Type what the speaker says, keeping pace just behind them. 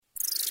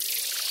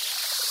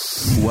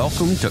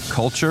Welcome to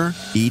Culture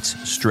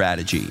Eats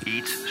Strategy.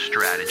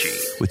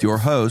 With your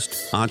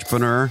host,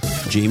 entrepreneur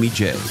Jamie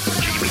J.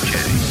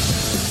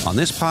 On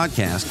this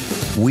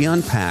podcast, we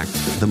unpack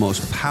the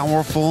most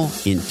powerful,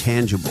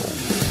 intangible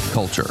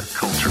culture.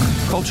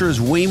 Culture is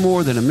way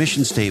more than a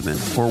mission statement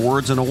or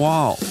words on a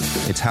wall.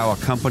 It's how a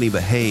company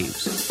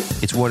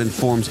behaves. It's what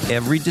informs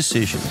every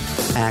decision,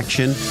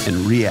 action,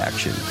 and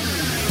reaction.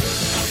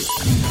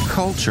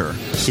 Culture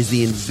is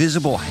the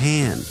invisible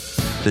hand,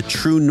 the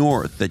true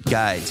north that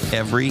guides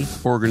every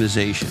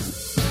organization.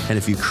 And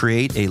if you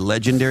create a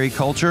legendary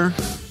culture,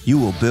 you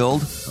will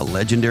build a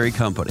legendary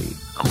company.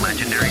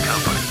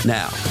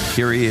 Now,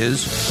 here he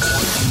is,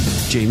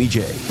 Jamie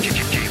J.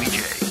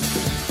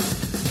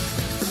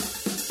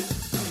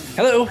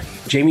 Hello,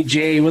 Jamie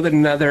J with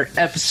another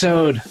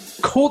episode,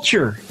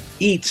 Culture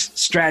Eats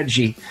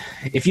Strategy.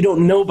 If you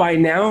don't know by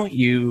now,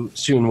 you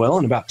soon will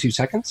in about 2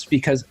 seconds,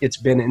 because it's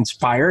been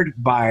inspired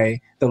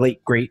by the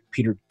late, great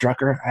Peter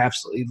Drucker. I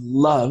absolutely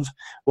love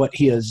what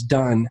he has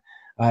done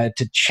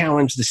to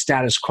challenge the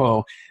status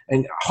quo.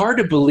 And hard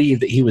to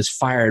believe that he was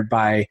fired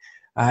by,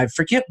 I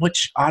forget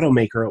which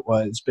automaker it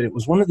was, but it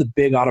was one of the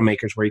big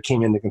automakers where he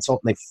came in to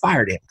consult, and they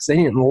fired him because they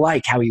didn't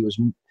like how he was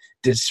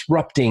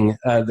disrupting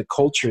the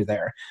culture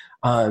there.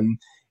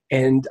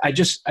 And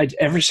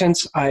ever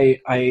since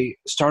I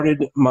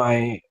started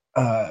my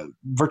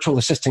virtual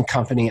assistant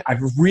company,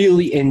 I've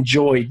really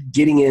enjoyed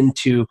getting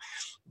into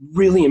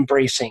really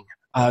embracing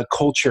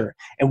culture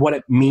and what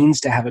it means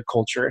to have a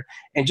culture,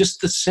 and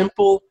just the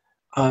simple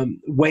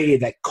way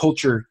that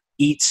culture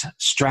eats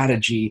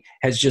strategy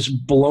has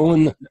just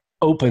blown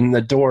open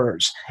the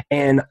doors.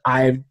 And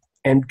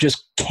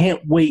just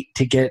can't wait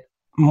to get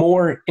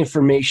more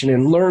information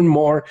and learn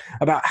more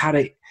about how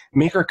to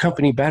make our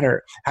company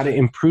better, how to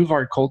improve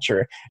our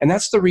culture. And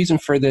that's the reason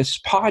for this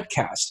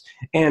podcast.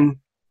 And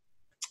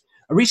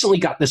I recently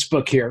got this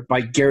book here by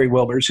Gary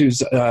Wilbers,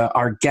 who's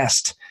our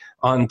guest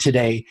on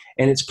today,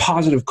 and it's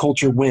Positive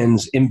Culture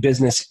Wins in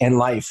Business and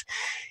Life.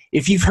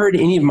 If you've heard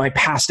any of my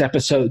past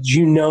episodes,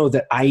 you know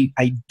that I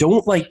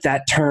don't like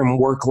that term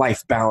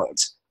work-life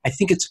balance. I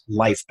think it's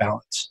life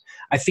balance.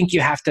 I think you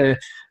have to,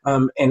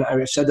 and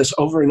I've said this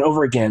over and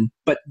over again,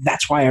 but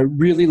that's why I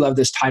really love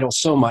this title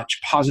so much,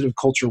 Positive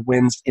Culture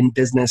Wins in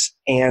Business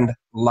and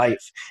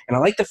Life. And I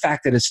like the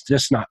fact that it's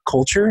just not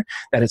culture,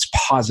 that it's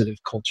positive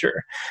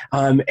culture.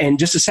 And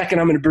just a second,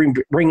 I'm going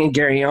to bring in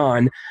Gary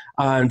on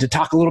to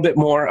talk a little bit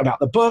more about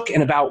the book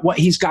and about what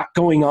he's got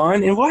going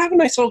on. And we'll have a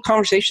nice little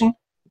conversation.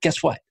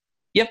 Guess what?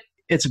 Yep,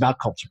 it's about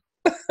culture.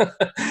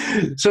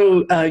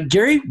 So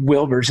Gary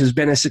Wilbers has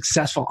been a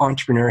successful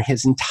entrepreneur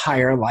his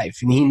entire life,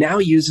 and he now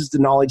uses the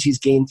knowledge he's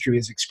gained through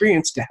his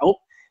experience to help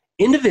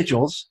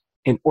individuals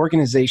and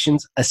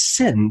organizations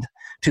ascend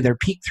to their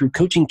peak through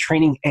coaching,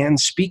 training, and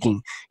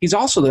speaking. He's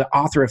also the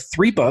author of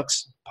 3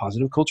 books,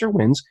 Positive Culture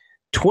Wins,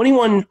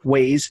 21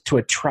 Ways to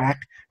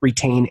Attract,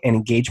 Retain, and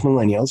Engage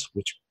Millennials,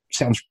 which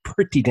sounds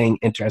pretty dang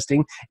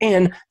interesting,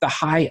 and the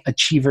High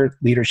Achiever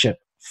Leadership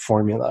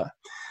Formula.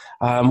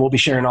 We'll be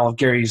sharing all of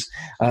Gary's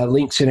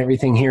links and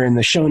everything here in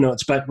the show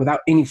notes. But without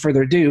any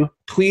further ado,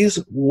 please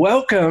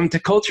welcome to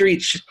Culture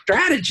Eats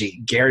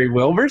Strategy, Gary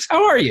Wilbers.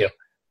 How are you?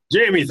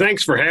 Jamie,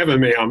 thanks for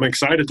having me. I'm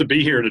excited to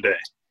be here today.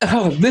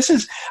 Oh,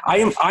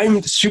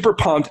 I'm super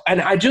pumped.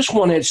 And I just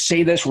want to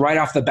say this right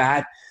off the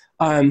bat.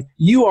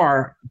 You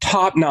are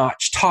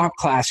top-notch, top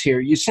class here.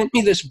 You sent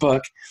me this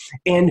book,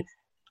 and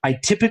I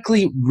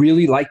typically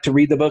really like to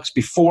read the books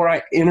before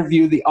I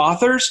interview the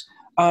authors.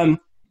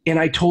 And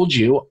I told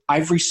you,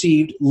 I've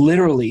received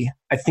literally,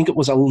 I think it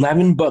was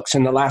 11 books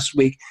in the last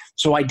week,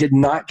 so I did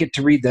not get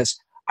to read this.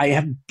 I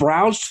have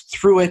browsed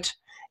through it,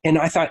 and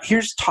I thought,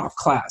 here's top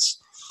class.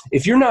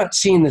 If you're not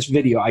seeing this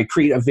video, I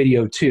create a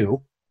video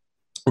too,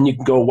 and you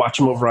can go watch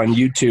them over on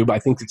YouTube. I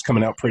think it's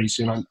coming out pretty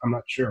soon. I'm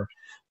not sure.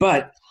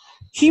 But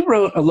he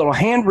wrote a little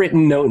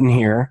handwritten note in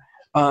here.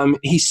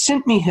 He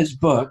sent me his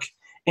book,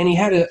 and he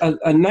had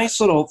a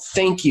nice little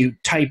thank you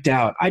typed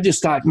out. I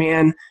just thought,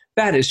 man,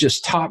 that is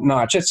just top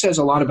notch. It says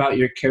a lot about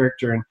your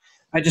character. And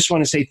I just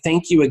want to say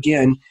thank you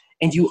again.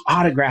 And you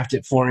autographed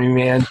it for me,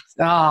 man.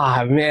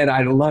 Man,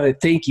 I love it.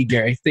 Thank you,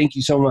 Gary. Thank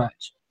you so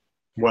much.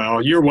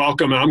 Well, you're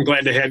welcome. I'm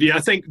glad to have you.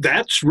 I think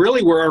that's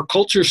really where our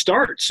culture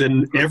starts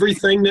in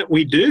everything that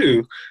we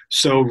do.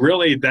 So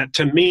really, that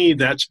to me,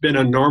 that's been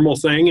a normal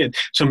thing. And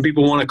some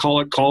people want to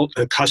call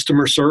it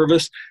customer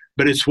service.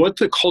 But it's what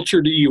the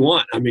culture do you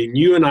want? I mean,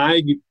 you and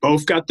I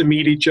both got to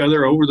meet each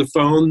other over the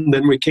phone.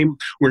 Then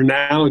we're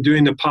now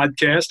doing the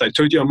podcast. I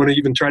told you I'm going to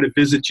even try to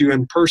visit you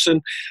in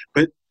person.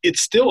 But it's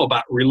still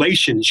about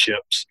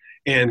relationships.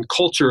 And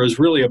culture is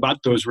really about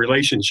those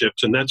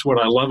relationships. And that's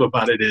what I love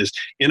about it is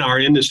in our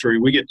industry,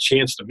 we get a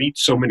chance to meet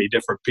so many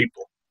different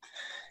people.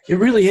 It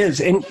really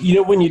is. And,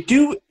 when you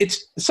do,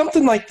 it's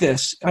something like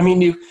this. I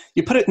mean, you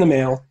put it in the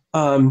mail.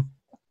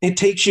 It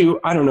takes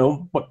you,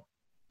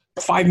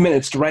 5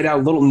 minutes to write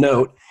out a little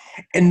note.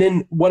 And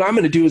then what I'm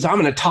going to do is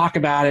I'm going to talk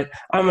about it.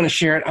 I'm going to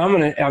share it.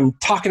 I'm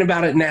talking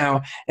about it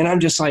now. And I'm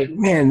just like,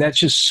 man, that's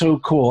just so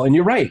cool. And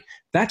you're right.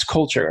 That's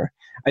culture.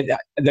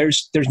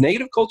 there's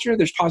negative culture,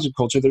 there's positive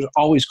culture, there's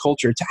always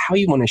culture. It's how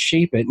you want to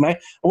shape it. And I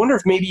wonder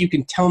if maybe you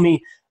can tell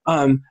me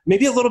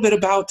maybe a little bit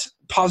about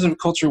positive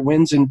culture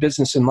wins in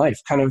business and life,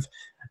 kind of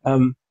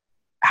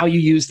how you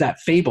use that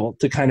fable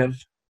to kind of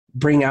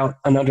bring out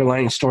an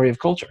underlying story of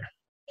culture.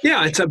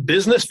 Yeah, it's a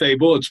business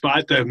fable. It's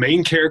by the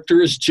main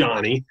character is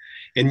Johnny,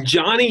 and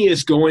Johnny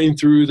is going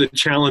through the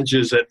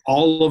challenges that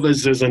all of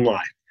us is in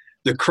life,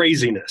 the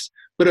craziness.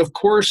 But of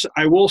course,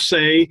 I will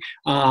say,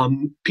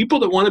 people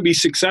that want to be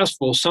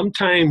successful,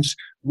 sometimes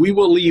we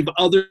will leave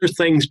other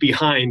things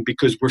behind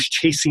because we're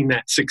chasing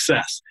that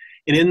success.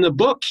 And in the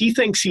book, he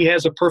thinks he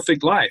has a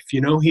perfect life.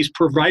 You know, he's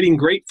providing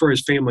great for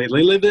his family.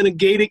 They live in a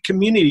gated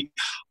community.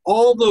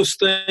 All those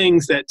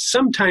things that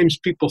sometimes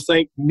people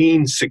think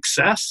mean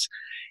success.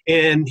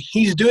 And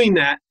he's doing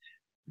that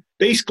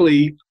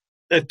basically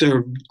at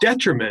the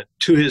detriment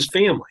to his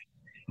family.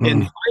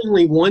 And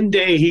finally, one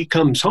day he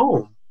comes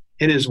home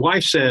and his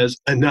wife says,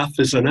 enough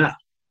is enough.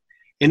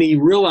 And he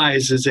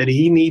realizes that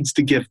he needs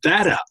to give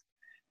that up.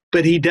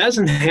 But he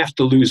doesn't have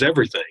to lose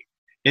everything.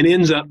 And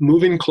ends up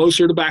moving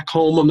closer to back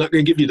home. I'm not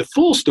going to give you the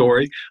full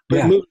story,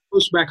 but moving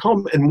closer back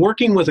home and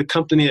working with a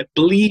company that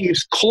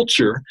believes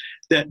culture,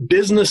 that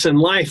business and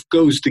life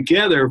goes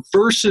together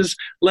versus,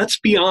 let's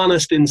be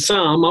honest, I'm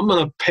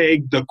going to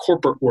peg the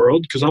corporate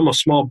world because I'm a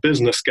small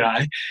business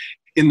guy.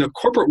 In the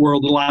corporate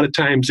world, a lot of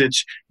times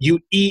it's you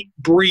eat,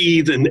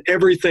 breathe, and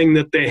everything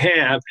that they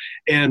have.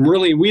 And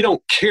really, we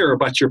don't care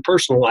about your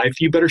personal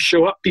life. You better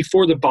show up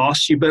before the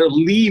boss. You better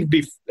leave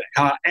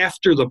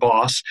after the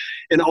boss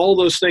and all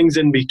those things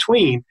in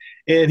between.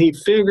 And he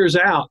figures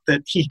out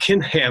that he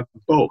can have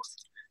both.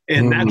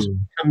 And that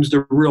becomes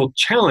the real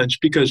challenge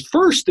because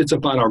first, it's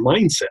about our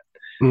mindset.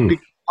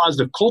 Because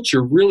positive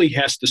culture really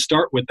has to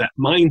start with that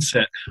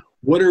mindset.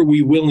 What are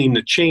we willing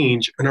to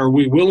change? And are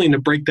we willing to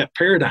break that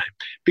paradigm?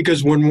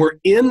 Because when we're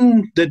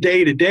in the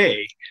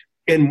day-to-day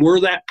and we're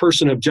that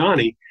person of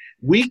Johnny,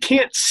 we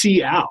can't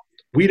see out.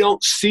 We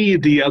don't see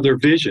the other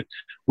vision.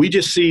 We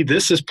just see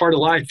this is part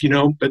of life, you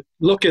know, but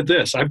look at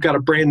this. I've got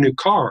a brand new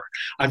car.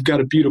 I've got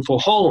a beautiful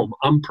home.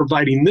 I'm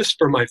providing this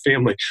for my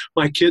family.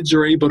 My kids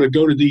are able to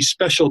go to these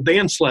special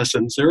dance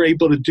lessons. They're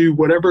able to do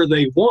whatever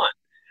they want.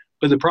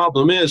 But the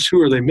problem is,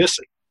 who are they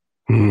missing?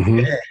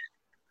 Dad.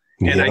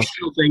 And I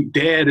still think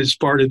dad is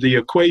part of the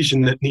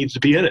equation that needs to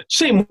be in it.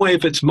 Same way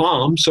if it's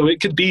mom. So it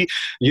could be,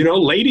 you know,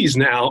 ladies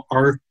now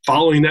are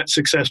following that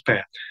success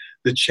path.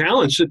 The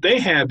challenge that they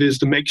have is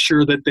to make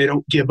sure that they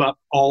don't give up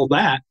all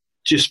that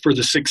just for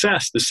the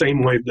success, the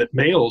same way that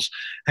males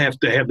have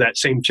to have that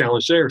same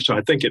challenge there. So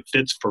I think it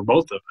fits for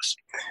both of us.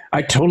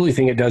 I totally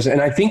think it does.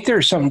 And I think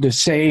there's something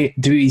to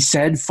be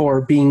said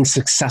for being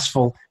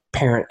successful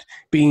parent,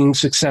 being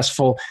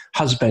successful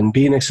husband,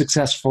 being a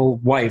successful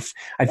wife.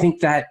 I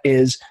think that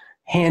is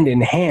hand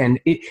in hand.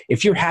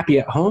 If you're happy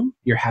at home,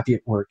 you're happy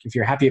at work. If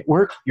you're happy at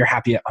work, you're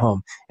happy at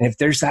home. And if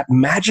there's that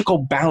magical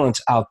balance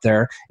out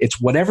there,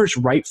 it's whatever's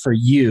right for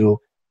you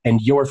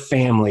and your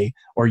family,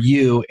 or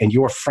you and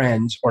your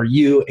friends, or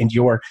you and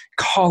your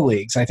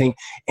colleagues, I think.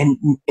 And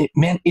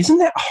man, isn't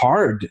that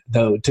hard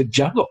though to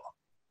juggle?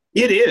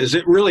 It is.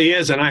 It really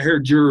is. And I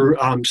heard you're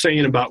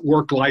saying about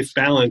work-life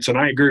balance, and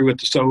I agree with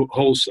the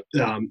whole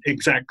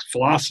exact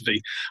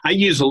philosophy. I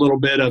use a little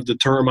bit of the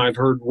term I've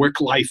heard,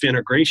 work-life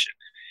integration.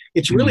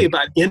 It's really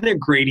about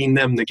integrating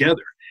them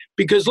together.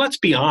 Because let's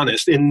be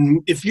honest,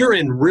 if you're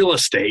in real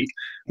estate,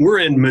 we're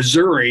in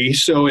Missouri.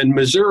 So in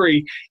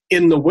Missouri,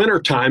 in the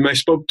wintertime, I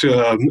spoke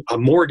to a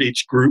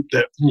mortgage group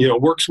that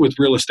works with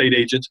real estate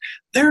agents.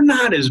 They're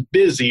not as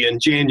busy in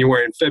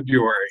January and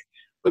February.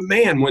 But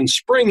man, when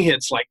spring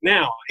hits like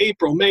now,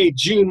 April, May,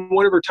 June,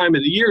 whatever time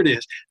of the year it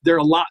is, they're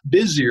a lot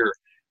busier.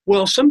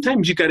 Well,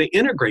 sometimes you got to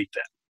integrate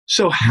that.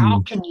 So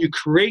how can you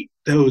create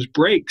those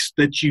breaks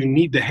that you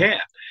need to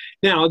have?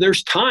 Now,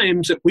 there's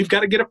times that we've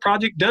got to get a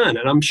project done,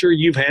 and I'm sure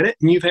you've had it,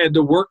 and you've had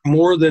to work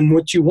more than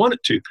what you wanted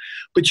to.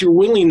 But you're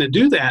willing to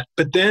do that,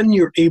 but then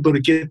you're able to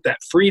get that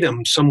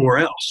freedom somewhere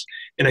else.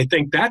 And I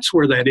think that's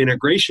where that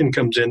integration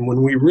comes in,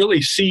 when we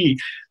really see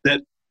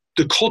that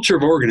the culture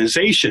of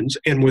organizations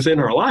and within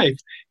our life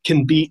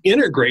can be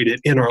integrated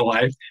in our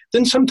life.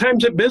 Then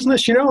sometimes at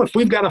business, if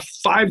we've got a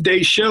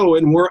 5-day show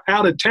and we're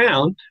out of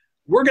town,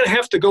 we're going to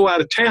have to go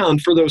out of town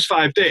for those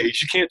 5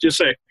 days. You can't just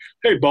say,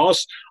 hey,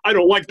 boss, I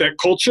don't like that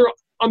culture.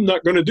 I'm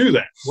not going to do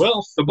that.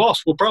 Well, the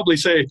boss will probably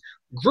say,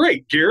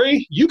 great,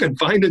 Gary, you can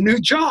find a new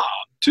job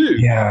too.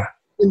 Yeah.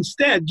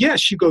 Instead,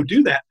 yes, you go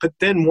do that. But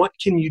then what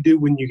can you do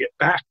when you get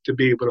back to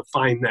be able to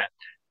find that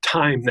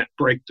time, that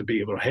break to be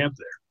able to have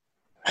there?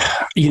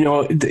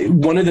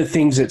 One of the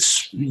things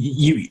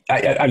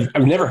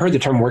I've never heard the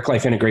term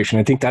work-life integration.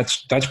 I think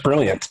that's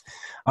brilliant.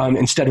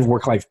 Instead of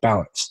work-life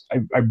balance,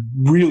 I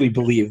really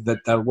believe that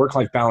the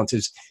work-life balance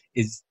is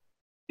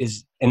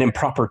an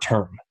improper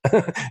term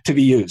to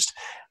be used.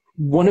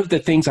 One of the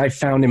things I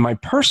found in my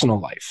personal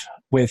life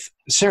with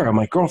Sarah,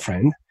 my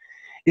girlfriend,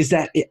 is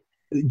that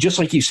just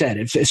like you said,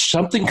 if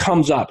something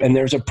comes up and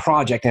there's a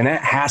project and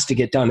that has to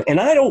get done, and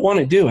I don't want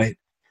to do it,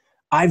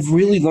 I've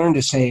really learned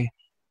to say,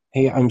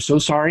 hey, I'm so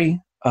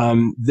sorry.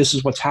 This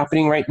is what's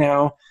happening right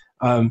now.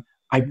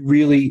 I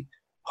really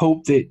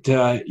hope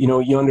that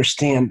you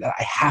understand that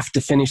I have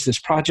to finish this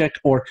project,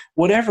 or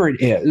whatever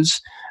it is.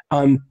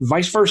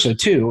 Vice versa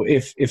too.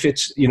 If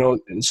it's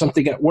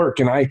something at work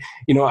and I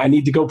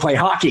need to go play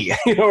hockey,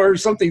 or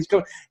something's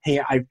going. Hey,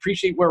 I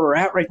appreciate where we're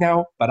at right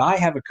now, but I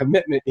have a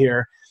commitment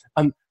here.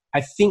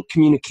 I think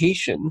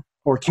communication,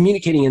 or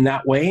communicating in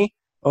that way.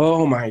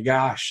 Oh my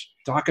gosh,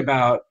 talk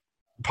about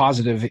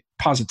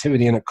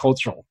positivity in a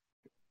cultural.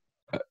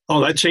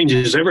 Oh, that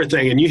changes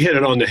everything. And you hit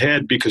it on the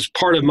head, because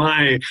part of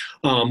my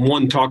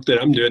one talk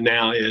that I'm doing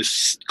now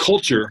is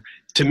culture.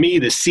 To me,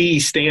 the C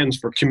stands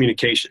for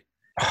communication.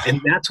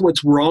 And that's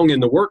what's wrong in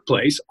the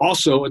workplace.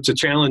 Also, it's a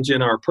challenge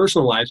in our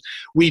personal lives.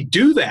 We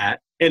do that,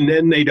 and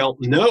then they don't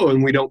know,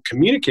 and we don't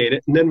communicate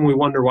it. And then we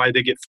wonder why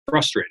they get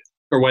frustrated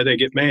or why they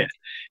get mad.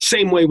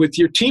 Same way with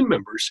your team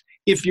members.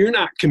 If you're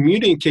not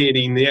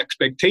communicating the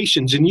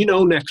expectations, and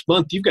next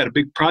month you've got a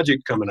big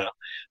project coming up,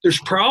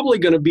 there's probably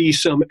going to be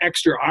some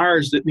extra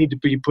hours that need to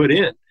be put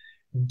in.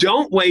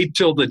 Don't wait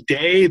till the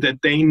day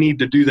that they need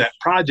to do that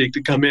project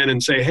to come in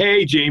and say,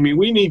 hey, Jamie,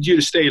 we need you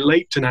to stay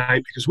late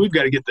tonight because we've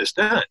got to get this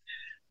done.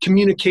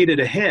 Communicate it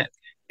ahead.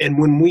 And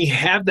when we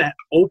have that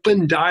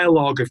open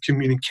dialogue of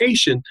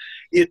communication,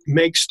 it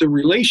makes the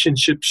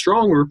relationship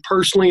stronger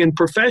personally and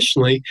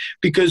professionally,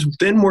 because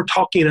then we're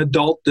talking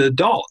adult to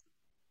adult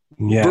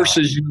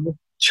versus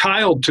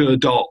child to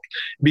adult.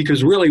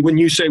 Because really, when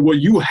you say, well,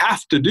 you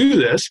have to do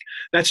this,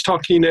 that's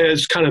talking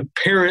as kind of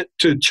parent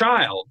to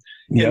child.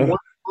 Yeah. And what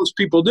most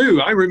people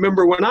do. I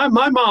remember when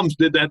my mom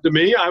did that to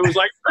me, I was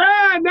like,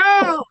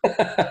 no.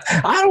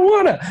 I don't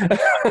want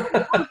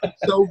to.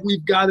 So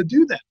we've got to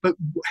do that, but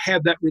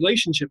have that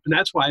relationship. And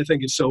that's why I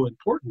think it's so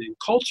important in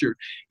culture.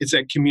 It's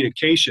that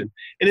communication.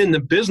 And in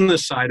the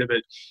business side of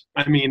it,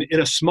 I mean,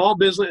 in a small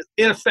business,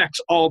 it affects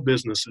all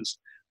businesses.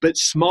 But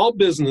small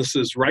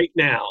businesses right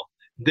now,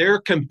 their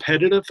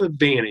competitive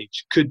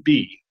advantage could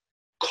be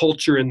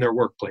culture in their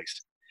workplace.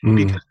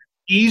 Because it's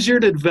easier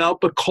to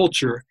develop a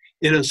culture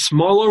in a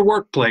smaller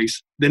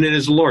workplace than it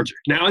is larger.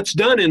 Now, it's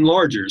done in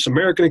larger. It's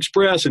American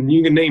Express, and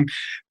you can name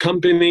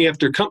company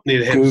after company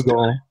that has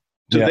Google.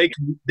 So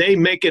they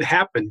make it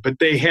happen, but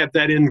they have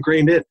that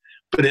ingrained in.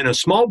 But in a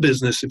small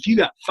business, if you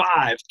got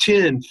 5,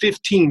 10,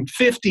 15,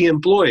 50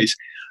 employees,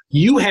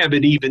 you have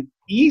it even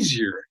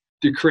easier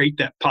to create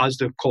that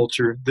positive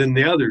culture than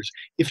the others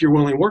if you're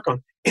willing to work on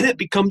it. And it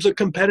becomes a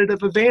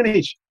competitive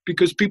advantage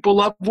because people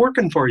love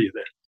working for you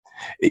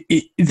then.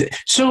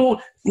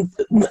 So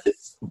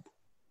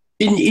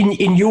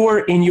in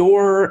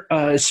your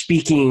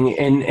speaking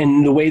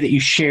and the way that you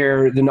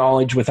share the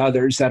knowledge with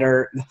others that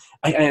are,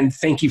 and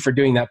thank you for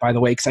doing that, by the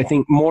way, because I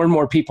think more and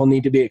more people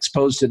need to be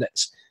exposed to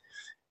this.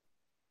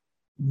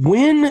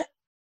 When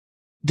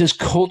does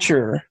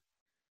culture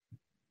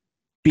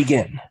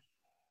begin?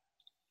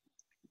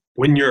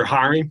 When you're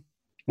hiring,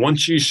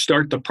 once you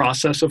start the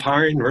process of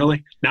hiring,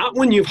 really, not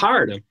when you've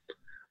hired them,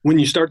 when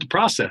you start the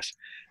process,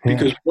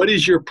 because what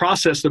is your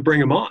process to bring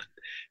them on?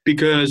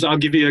 Because I'll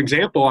give you an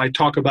example. I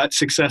talk about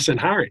success in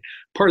hiring.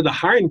 Part of the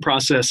hiring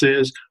process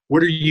is,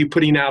 what are you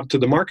putting out to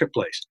the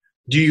marketplace?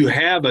 Do you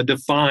have a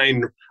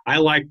defined, I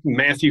like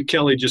Matthew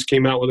Kelly just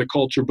came out with a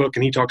culture book,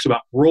 and he talks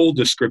about role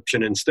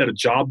description instead of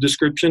job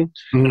description.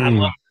 And I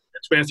love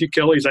that's Matthew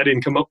Kelly's. I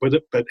didn't come up with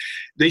it, but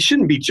they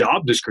shouldn't be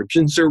job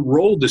descriptions. They're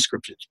role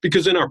descriptions,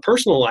 because in our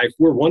personal life,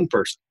 we're one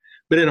person.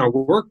 But in our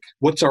work,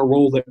 what's our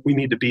role that we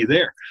need to be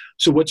there?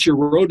 So what's your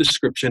role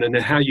description, and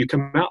then how you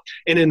come out?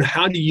 And then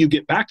how do you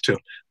get back to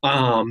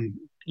them?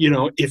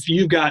 If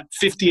you've got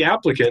 50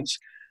 applicants,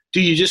 do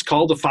you just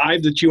call the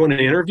 5 that you want to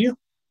interview?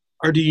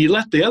 Or do you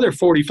let the other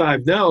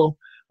 45 know,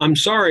 I'm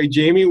sorry,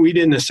 Jamie, we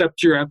didn't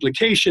accept your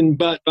application,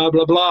 but blah,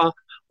 blah, blah,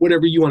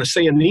 whatever you want to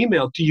say in an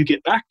email, do you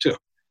get back to them?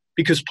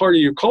 Because part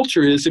of your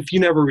culture is, if you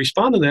never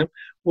respond to them,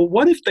 well,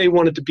 what if they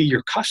wanted to be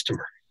your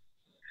customer?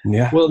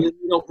 Yeah. Well, then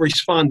you don't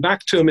respond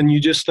back to them, and you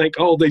just think,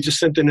 oh, they just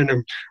sent in a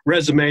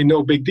resume,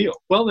 no big deal.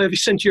 Well, if they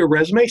sent you a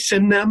resume,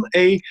 send them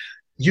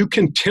you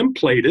can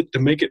template it to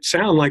make it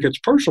sound like it's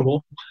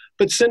personal,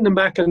 but send them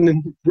back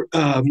an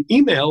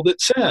email that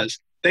says,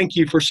 thank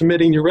you for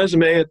submitting your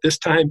resume. At this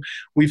time,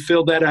 we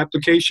filled that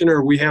application,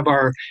 or we have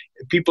our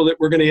people that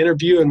we're going to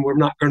interview, and we're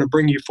not going to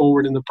bring you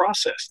forward in the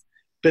process.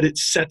 But it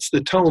sets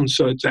the tone,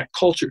 so it's that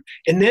culture.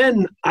 And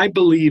then I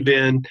believe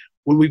in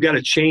what we've got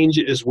to change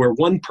is where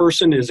one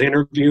person is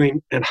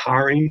interviewing and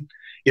hiring,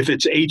 if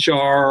it's HR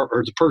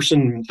or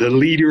the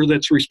leader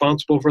that's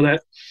responsible for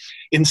that.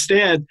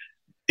 Instead,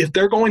 if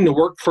they're going to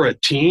work for a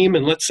team,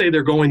 and let's say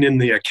they're going in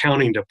the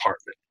accounting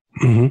department,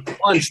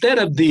 well, instead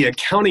of the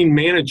accounting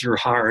manager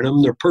hiring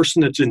them, the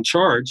person that's in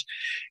charge,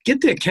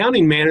 get the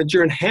accounting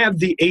manager and have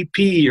the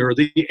AP or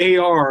the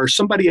AR or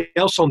somebody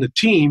else on the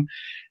team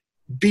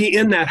be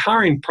in that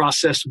hiring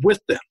process with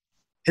them.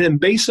 And then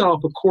based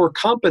off of core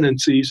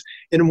competencies,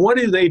 and what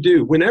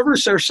do? Whenever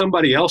there's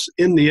somebody else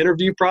in the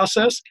interview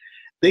process,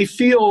 they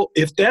feel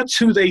if that's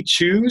who they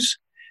choose,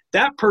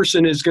 that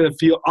person is going to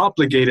feel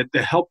obligated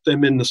to help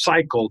them in the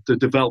cycle to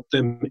develop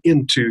them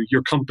into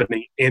your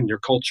company and your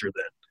culture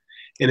then.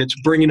 and it's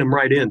bringing them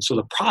right in. So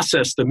the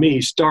process to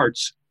me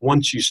starts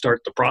once you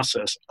start the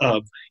process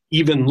of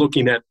even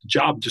looking at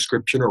job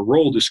description or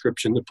role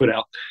description to put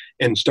out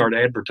and start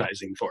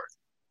advertising for it.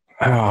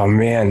 Oh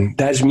man,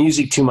 that's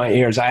music to my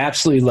ears. I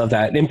absolutely love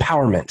that.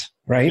 Empowerment,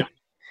 right? Yeah.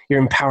 You're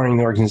empowering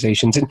the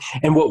organizations.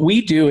 And what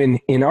we do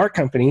in our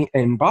company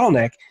in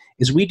Bottleneck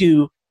is we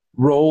do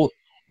roles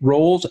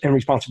and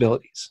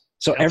responsibilities.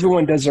 So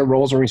everyone does their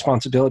roles and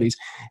responsibilities.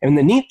 And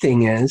the neat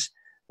thing is,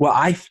 well,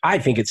 I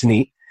think it's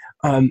neat.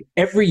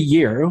 Every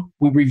year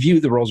we review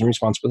the roles and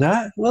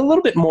responsibilities. A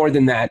little bit more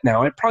than that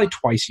now, probably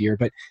twice a year.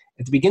 But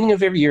at the beginning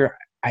of every year,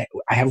 I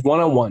have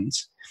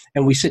one-on-ones,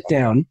 and we sit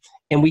down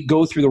and we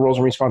go through the roles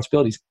and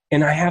responsibilities.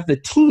 And I have the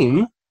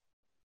team,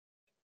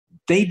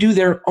 they do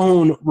their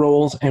own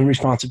roles and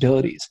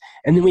responsibilities.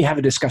 And then we have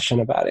a discussion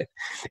about it.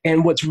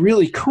 And what's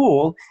really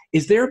cool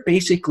is they're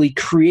basically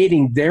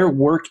creating their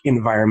work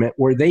environment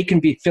where they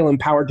can feel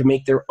empowered to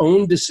make their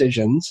own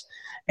decisions.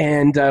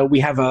 And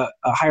we have a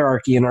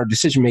hierarchy in our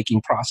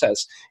decision-making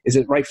process. Is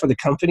it right for the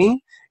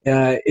company?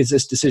 Is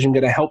this decision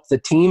going to help the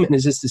team? And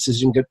is this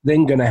decision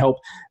then going to help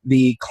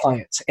the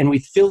clients? And we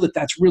feel that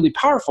that's really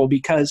powerful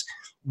because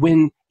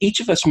when each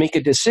of us make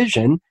a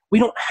decision, we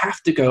don't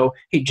have to go,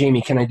 hey,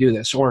 Jamie, can I do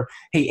this? Or,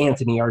 hey,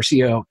 Anthony, our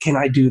CEO, can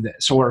I do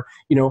this? Or,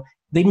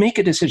 they make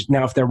a decision.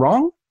 Now, if they're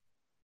wrong,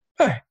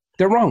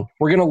 they're wrong.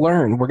 We're going to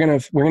learn. We're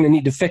going to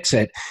need to fix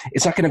it.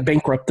 It's not going to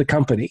bankrupt the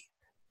company.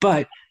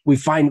 But we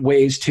find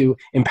ways to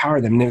empower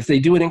them. And if they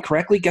do it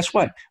incorrectly, guess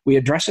what? We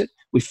address it,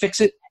 we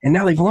fix it, and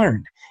now they've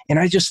learned. And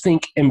I just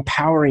think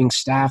empowering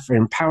staff or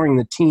empowering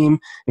the team,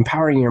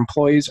 empowering your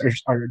employees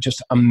are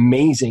just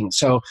amazing.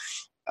 So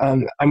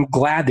I'm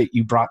glad that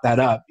you brought that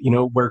up.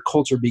 Where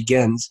culture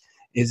begins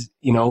is,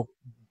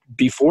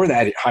 before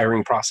that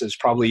hiring process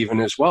probably even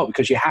as well,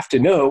 because you have to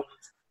know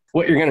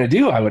what you're going to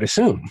do, I would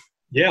assume.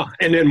 Yeah.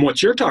 And then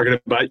what you're talking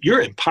about,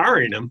 you're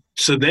empowering them.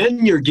 So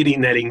then you're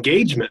getting that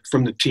engagement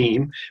from the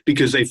team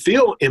because they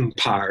feel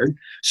empowered.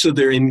 So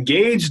they're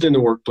engaged in the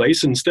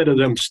workplace. Instead of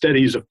them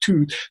studies of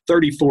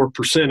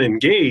 34%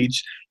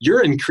 engaged,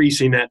 you're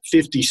increasing that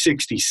 50,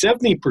 60,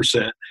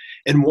 70%.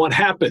 And what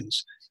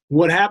happens?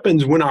 What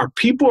happens when our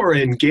people are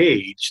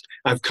engaged?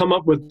 I've come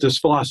up with this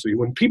philosophy.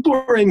 When people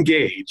are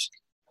engaged,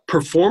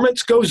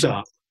 performance goes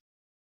up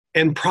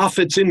and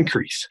profits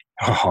increase.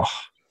 Oh.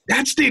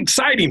 That's the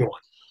exciting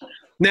one.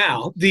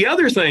 Now, the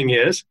other thing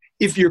is,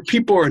 if your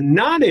people are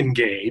not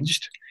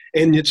engaged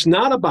and it's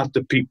not about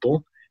the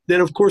people,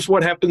 then of course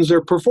what happens to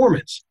their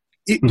performance?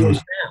 It goes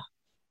down.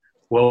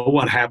 Well,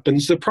 what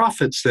happens to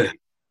profits then?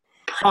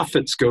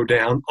 Profits go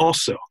down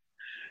also.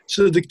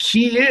 So the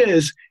key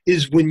is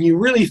when you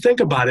really think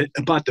about it,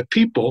 about the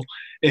people,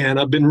 and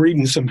I've been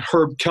reading some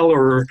Herb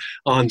Keller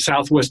on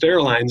Southwest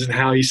Airlines and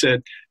how he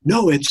said,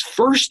 no, it's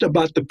first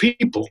about the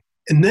people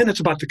and then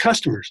it's about the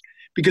customers.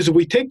 Because if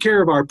we take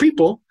care of our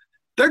people,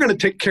 they're going to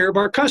take care of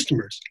our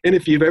customers. And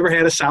if you've ever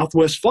had a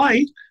Southwest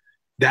flight,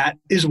 that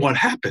is what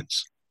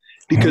happens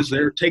because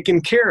they're taken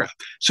care of.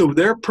 So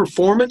their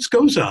performance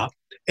goes up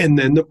and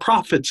then the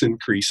profits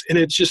increase. And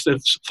it's just a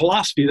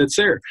philosophy that's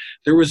there.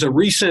 There was a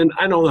recent,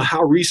 I don't know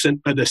how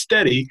recent, but a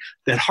study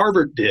that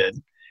Harvard did,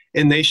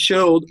 and they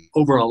showed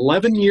over an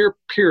 11-year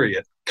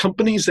period,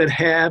 companies that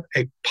have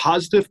a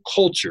positive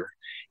culture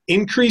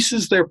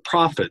increases their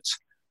profits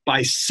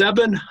by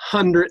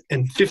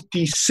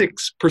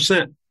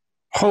 756%.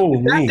 Holy.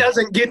 If that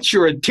doesn't get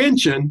your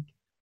attention,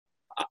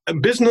 a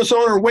business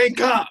owner,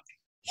 wake up.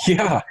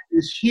 Yeah.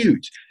 It's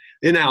huge.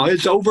 And now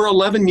it's over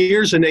 11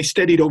 years and they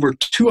studied over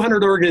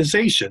 200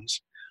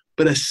 organizations,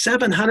 but a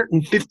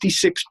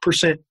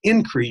 756%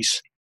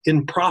 increase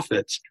in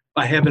profits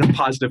by having a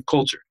positive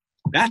culture.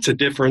 That's a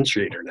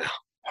differentiator now.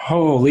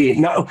 Holy.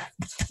 No,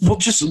 well,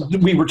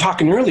 we were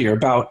talking earlier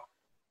about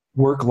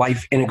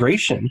work-life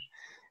integration.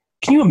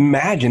 Can you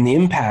imagine the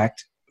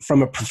impact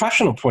from a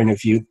professional point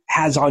of view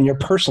has on your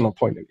personal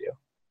point of view?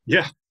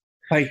 Yeah.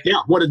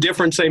 What a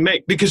difference they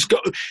make. Because,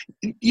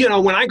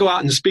 when I go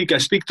out and speak, I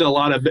speak to a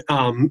lot of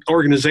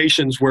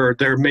organizations where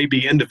there may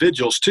be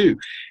individuals too.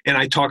 And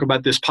I talk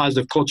about this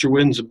positive culture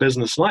wins a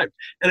business life.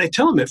 And I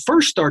tell them it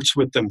first starts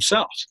with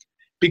themselves.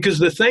 Because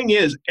the thing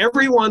is,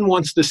 everyone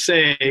wants to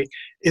say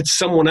it's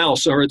someone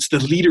else or it's the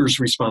leader's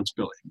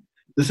responsibility.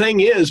 The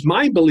thing is,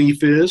 my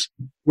belief is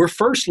we're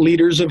first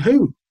leaders of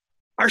who?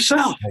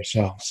 Ourselves.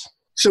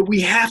 So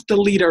we have to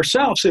lead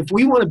ourselves. If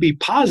we want to be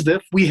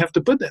positive, we have to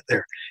put that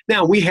there.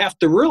 Now, we have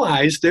to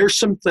realize there's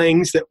some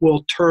things that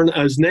will turn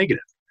us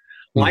negative.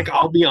 Like,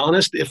 I'll be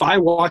honest, if I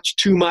watch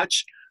too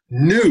much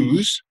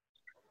news,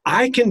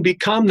 I can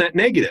become that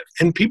negative.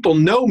 And people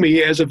know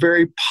me as a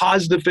very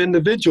positive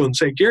individual and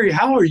say, Gary,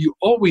 how are you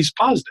always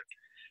positive?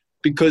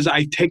 Because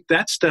I take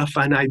that stuff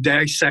and I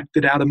dissect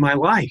it out of my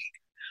life.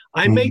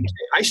 I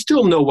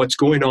still know what's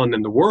going on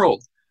in the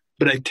world,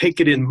 but I take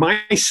it in my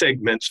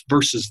segments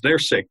versus their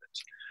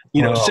segments.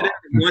 Sit down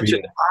and watch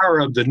an hour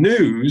of the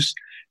news,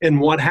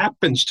 and what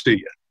happens to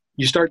you?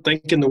 You start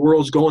thinking the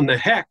world's going to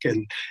heck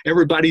and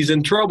everybody's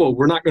in trouble.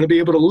 We're not going to be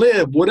able to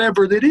live,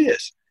 whatever it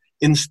is.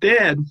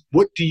 Instead,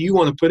 what do you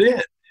want to put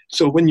in?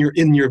 So when you're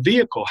in your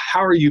vehicle,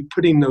 how are you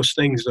putting those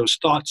things, those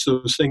thoughts,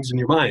 those things in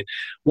your mind?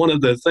 One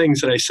of the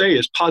things that I say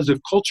is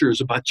positive culture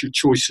is about your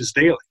choices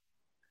daily.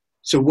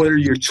 So what are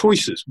your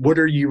choices? What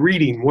are you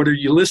reading? What are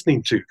you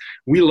listening to?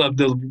 We love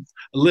to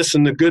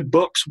listen to good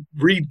books,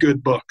 read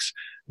good books,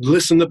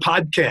 listen to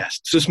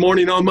podcasts. This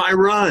morning on my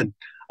run,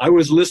 I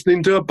was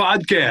listening to a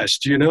podcast,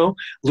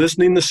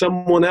 listening to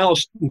someone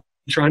else,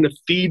 trying to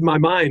feed my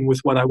mind with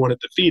what I wanted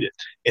to feed it.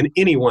 And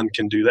anyone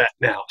can do that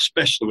now,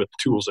 especially with the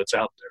tools that's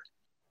out there.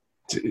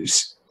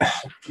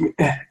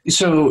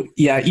 So,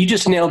 yeah, you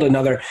just nailed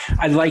another.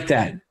 I like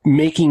that.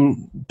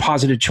 Making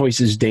positive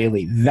choices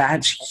daily.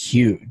 That's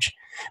huge.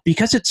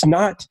 Because it's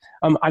not,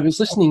 I was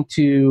listening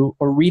to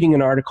or reading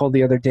an article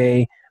the other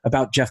day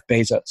about Jeff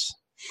Bezos.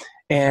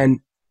 And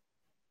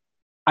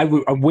I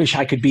wish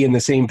I could be in the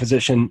same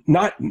position.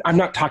 I'm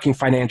not talking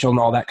financial and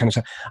all that kind of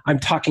stuff. I'm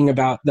talking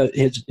about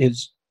the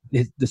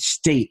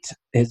state,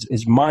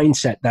 his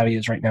mindset that he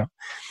is right now.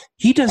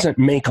 He doesn't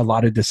make a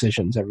lot of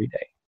decisions every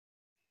day.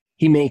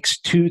 He makes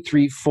 2,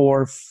 3,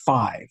 4,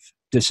 5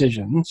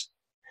 decisions,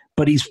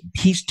 but he's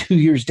 2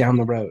 years down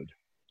the road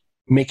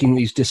making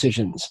these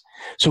decisions.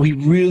 So he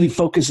really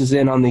focuses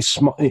in on these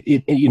small,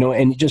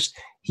 and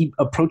he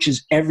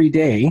approaches every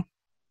day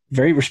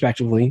very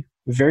respectively,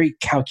 very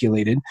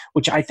calculated,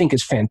 which I think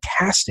is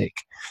fantastic.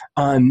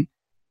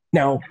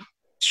 Now,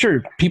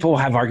 sure, people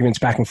have arguments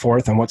back and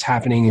forth on what's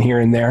happening here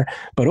and there,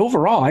 but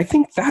overall, I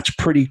think that's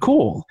pretty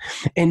cool.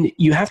 And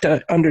you have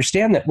to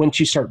understand that once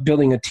you start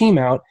building a team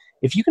out,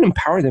 if you can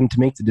empower them to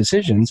make the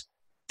decisions,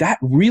 that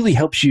really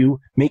helps you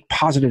make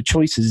positive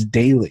choices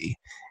daily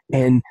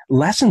and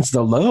lessens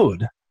the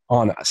load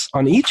on us,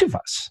 on each of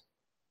us.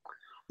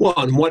 Well,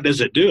 and what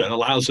does it do? It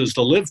allows us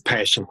to live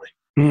passionately.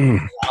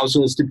 It allows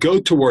us to go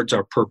towards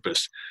our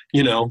purpose.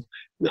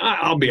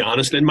 I'll be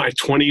honest, in my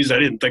 20s, I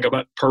didn't think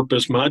about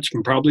purpose much,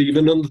 and probably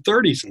even in the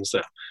 30s and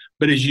stuff.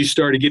 But as you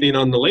started getting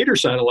on the later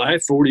side of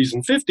life, 40s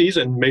and 50s,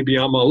 and maybe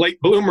I'm a late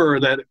bloomer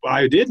that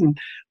I didn't,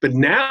 but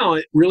now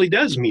it really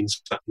does mean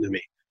something to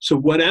me. So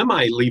what am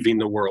I leaving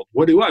the world?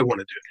 What do I want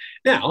to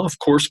do? Now, of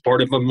course,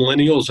 part of the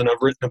millennials, and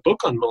I've written a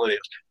book on millennials,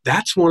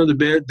 that's one of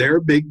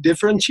their big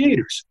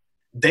differerentiators.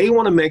 They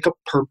want to make a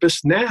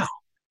purpose now,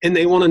 and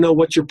they want to know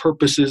what your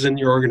purpose is in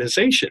your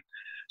organization.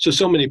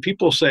 So many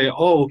people say,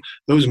 oh,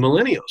 those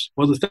millennials.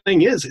 Well, the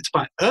thing is, it's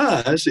by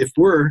us, if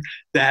we're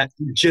that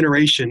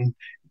generation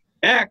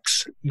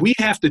X, we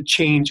have to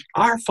change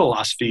our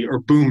philosophy, or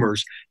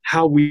boomers,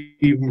 how we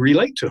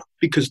relate to them.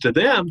 Because to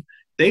them,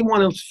 they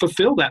want to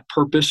fulfill that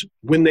purpose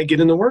when they get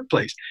in the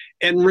workplace.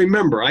 And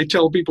remember, I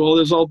tell people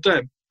this all the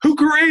time, who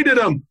created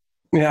them?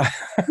 Yeah.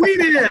 We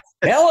did.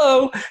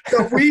 Hello.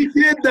 So we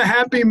did the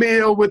Happy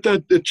Meal with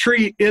the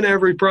treat in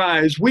every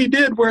prize. We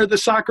did where the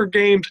soccer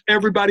games,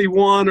 everybody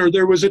won, or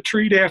there was a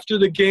treat after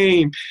the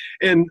game,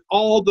 and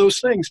all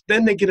those things.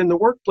 Then they get in the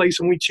workplace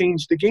and we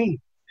change the game.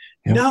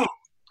 Yep. No,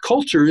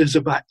 culture is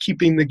about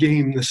keeping the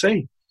game the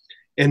same.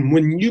 And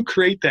when you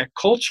create that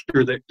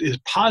culture that is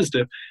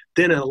positive,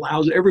 then it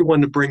allows everyone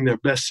to bring their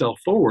best self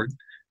forward.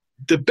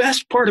 The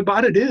best part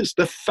about it is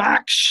the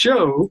facts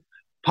show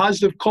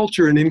positive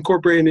culture and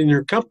incorporating in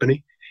your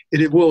company,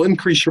 it will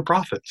increase your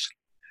profits.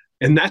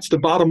 And that's the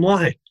bottom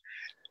line.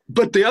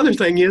 But the other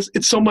thing is,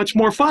 it's so much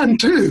more fun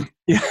too.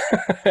 Yeah,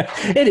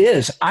 it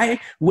is. I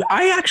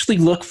actually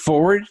look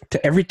forward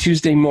to every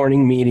Tuesday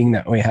morning meeting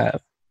that we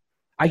have.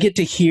 I get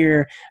to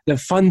hear the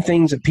fun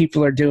things that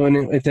people are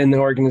doing within the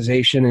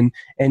organization,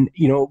 and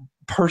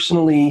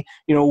personally,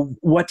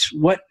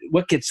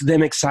 what gets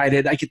them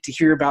excited. I get to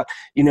hear about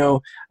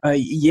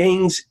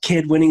Yang's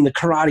kid winning the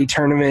karate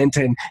tournament,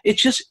 and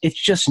it's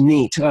just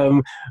neat.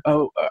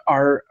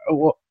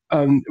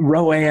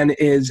 Roanne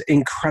is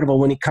incredible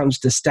when it comes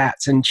to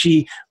stats, and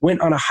she went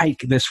on a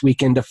hike this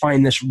weekend to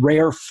find this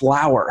rare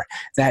flower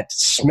that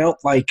smelt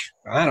like,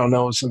 I don't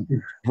know, some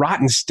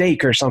rotten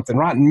steak or something,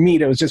 rotten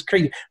meat. It was just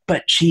crazy,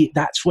 but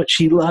that's what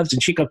she loves,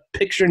 and she got a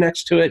picture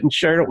next to it and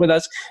shared it with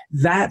us.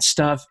 That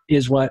stuff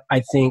is what I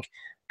think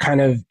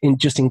kind of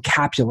just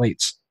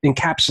encapsulates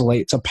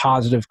a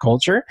positive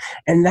culture,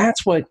 and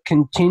that's what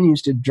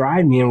continues to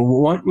drive me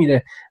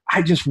and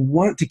I just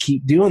want to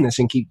keep doing this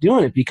and keep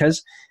doing it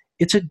because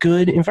it's a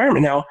good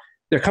environment. Now,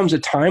 there comes a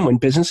time when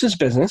business is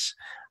business.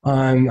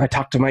 I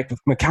talked to Mike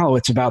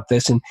McAllowitz about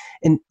this, and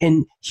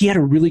he had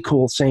a really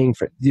cool saying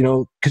for,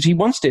 because he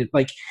wants to,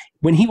 like,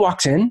 when he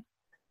walks in,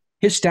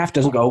 his staff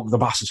doesn't go, the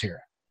boss is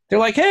here. They're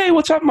like, hey,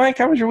 what's up, Mike?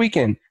 How was your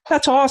weekend?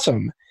 That's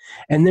awesome.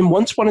 And then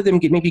once one of them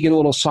maybe get a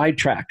little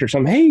sidetracked or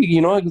something, hey,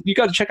 you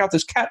got to check out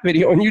this cat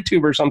video on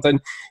YouTube or something,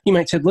 he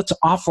might say, let's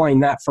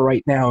offline that for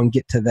right now and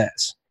get to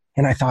this.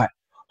 And I thought,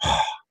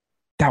 oh,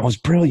 that was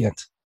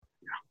brilliant.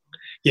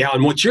 Yeah,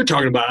 and what you're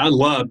talking about, I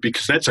love,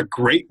 because that's a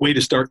great way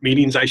to start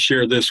meetings. I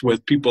share this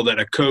with people that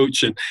I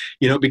coach, and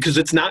because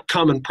it's not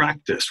common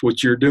practice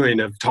what you're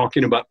doing of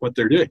talking about what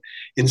they're doing.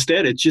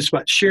 Instead, it's just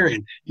about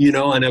sharing.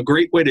 And a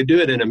great way to do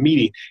it in a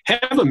meeting.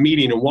 Have a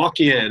meeting and walk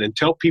in and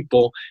tell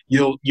people.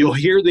 You'll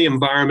hear the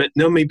environment.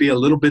 There may be a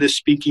little bit of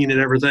speaking and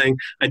everything.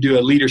 I do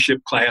a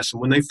leadership class,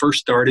 and when they first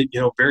started,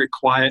 very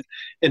quiet,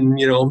 and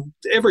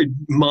every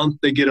month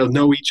they get to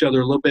know each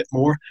other a little bit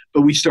more.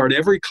 But we start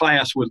every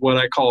class with what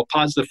I call a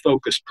positive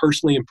focus,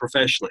 personally and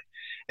professionally.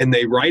 And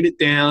they write it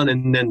down,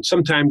 and then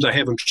sometimes I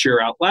have them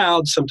share out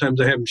loud, sometimes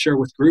I have them share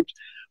with groups.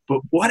 But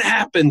what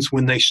happens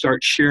when they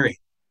start sharing?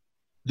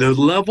 The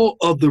level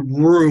of the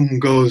room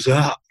goes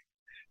up,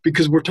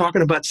 because we're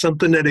talking about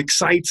something that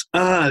excites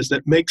us,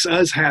 that makes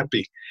us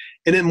happy.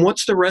 And then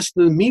what's the rest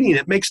of the meeting?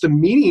 It makes the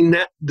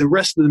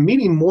rest of the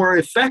meeting more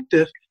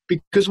effective,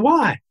 because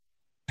why?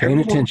 Paying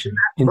attention.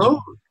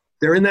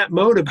 They're in that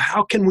mode of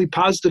how can we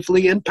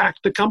positively impact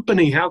the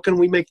company? How can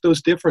we make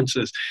those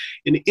differences?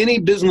 And any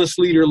business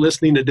leader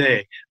listening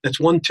today,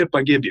 that's one tip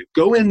I give you.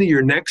 Go into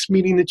your next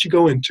meeting that you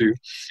go into,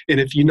 and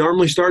if you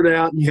normally start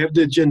out and you have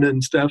the agenda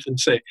and stuff, and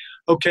say,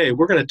 okay,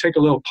 we're going to take a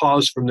little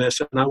pause from this,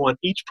 and I want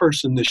each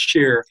person to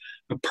share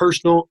a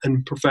personal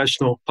and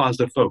professional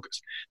positive focus.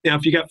 Now,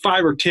 if you got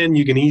 5 or 10,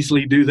 you can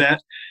easily do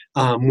that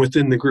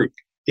within the group.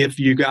 If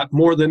you got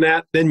more than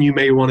that, then you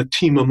may want to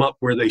team them up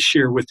where they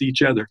share with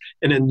each other,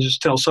 and then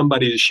just tell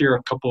somebody to share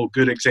a couple of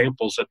good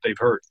examples that they've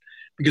heard,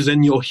 because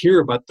then you'll hear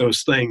about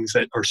those things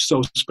that are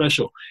so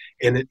special,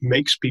 and it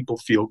makes people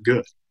feel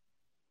good.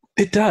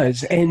 It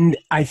does. And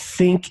I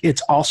think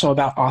it's also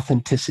about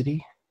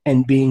authenticity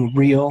and being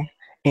real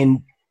and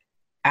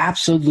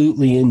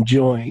absolutely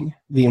enjoying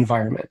the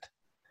environment.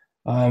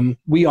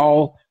 We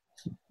all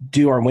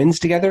do our wins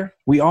together.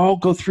 We all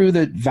go through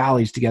the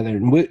valleys together,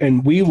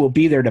 and we will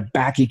be there to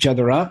back each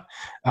other up.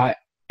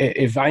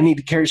 If I need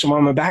to carry someone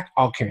on my back,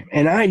 I'll carry him.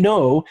 And I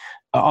know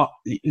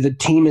the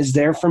team is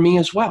there for me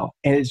as well.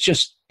 And it's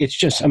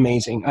just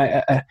amazing.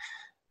 I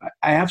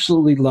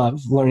absolutely love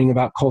learning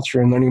about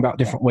culture and learning about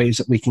different ways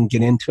that we can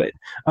get into it.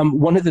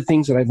 One of the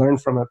things that I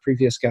learned from a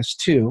previous guest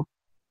too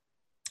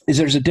is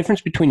there's a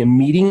difference between a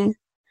meeting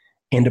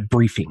and a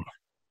briefing.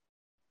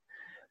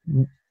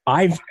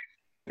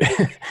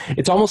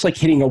 It's almost like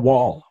hitting a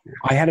wall.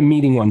 I had a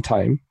meeting one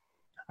time.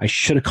 I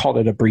should have called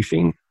it a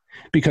briefing,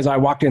 because I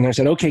walked in there and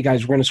said, okay,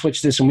 guys, we're going to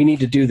switch this and we need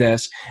to do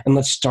this and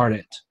let's start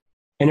it.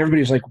 And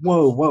everybody was like,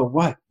 whoa,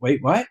 what?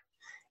 Wait, what?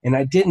 And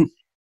I didn't.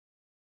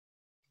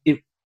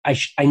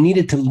 I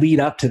needed to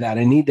lead up to that.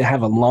 I need to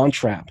have a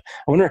launch wrap.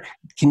 I wonder,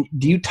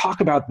 do you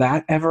talk about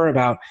that ever,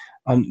 about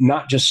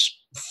not just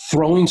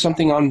throwing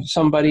something on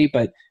somebody,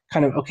 but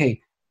kind of, okay,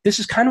 this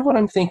is kind of what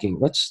I'm thinking.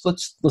 Let's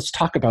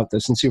talk about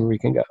this and see where we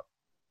can go.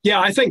 Yeah,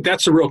 I think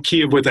that's the real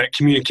key of with that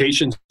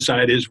communication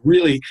side is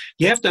really,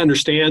 you have to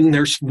understand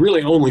there's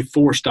really only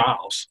 4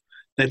 styles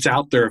that's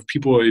out there of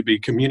people who be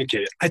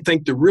communicated. I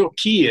think the real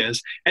key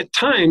is, at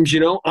times,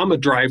 I'm a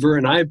driver,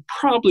 and I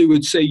probably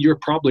would say you're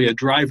probably a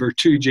driver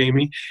too,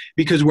 Jamie,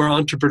 because we're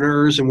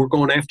entrepreneurs and we're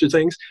going after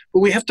things.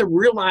 But we have to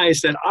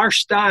realize that our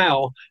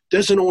style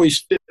doesn't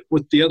always fit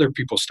with the other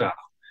people's style.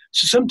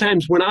 So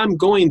sometimes when I'm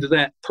going to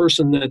that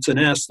person that's an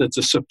S, that's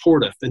a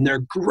supportive, and they're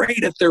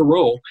great at their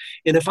role,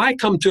 and if I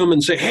come to them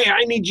and say, hey,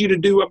 I need you to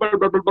do a blah,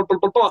 blah, blah, blah, blah,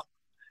 blah, blah,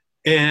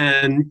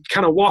 and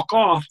kind of walk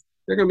off,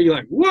 they're going to be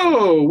like,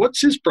 whoa,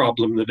 what's his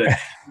problem today?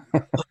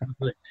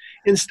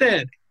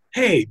 Instead,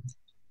 hey,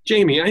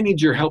 Jamie, I need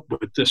your help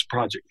with this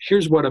project.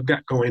 Here's what I've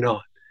got going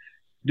on.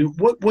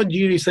 What do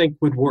you think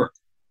would work?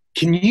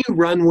 Can you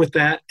run with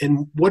that?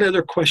 And what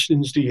other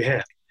questions do you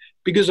have?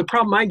 Because the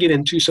problem I get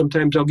into,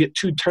 sometimes I'll get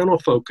too tunnel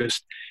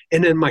focused,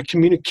 and then my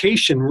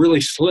communication really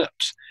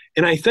slips.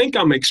 And I think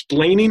I'm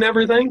explaining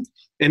everything,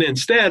 and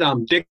instead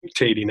I'm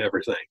dictating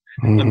everything.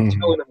 I'm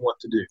telling them what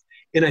to do.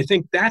 And I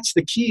think that's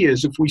the key,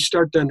 is if we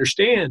start to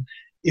understand,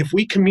 if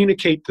we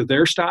communicate to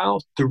their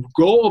style, the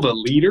goal of a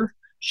leader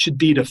should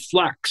be to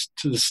flex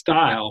to the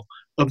style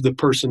of the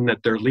person that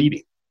they're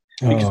leading.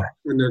 Because that's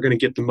when they're going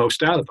to get the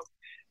most out of them.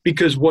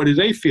 Because what do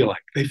they feel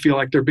like? They feel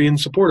like they're being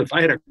supportive.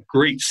 I had a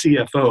great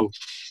CFO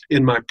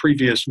in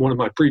one of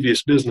my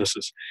previous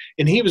businesses.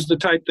 And he was the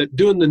type that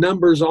doing the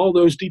numbers, all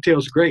those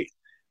details, great.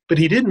 But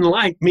he didn't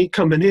like me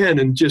coming in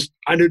and just,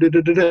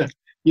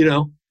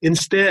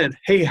 instead,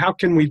 hey, how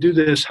can we do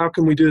this? How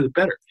can we do it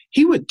better?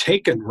 He would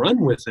take and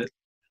run with it.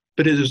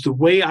 But it is the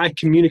way I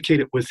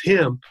communicated with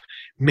him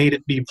made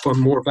it be far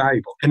more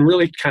valuable and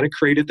really kind of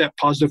created that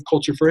positive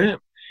culture for him.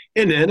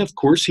 And then, of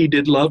course, he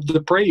did love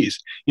the praise.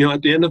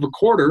 At the end of a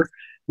quarter,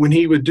 when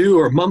he would do,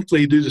 or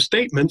monthly, do the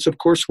statements, of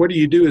course, what do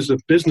you do as a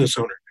business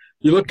owner?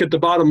 You look at the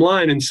bottom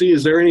line and see,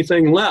 is there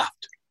anything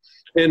left?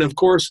 And, of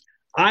course,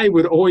 I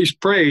would always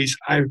praise,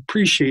 I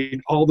appreciate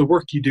all the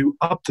work you do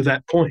up to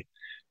that point.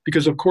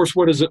 Because, of course,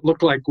 what does it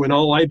look like when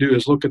all I do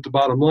is look at the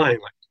bottom line?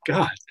 Like,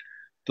 God,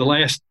 the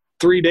last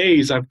 3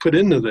 days I've put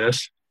into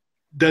this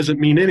doesn't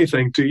mean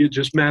anything to you. It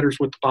just matters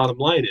what the bottom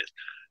line is.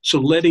 So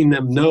letting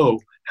them know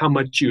how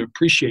much you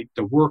appreciate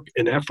the work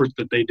and effort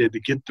that they did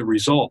to get the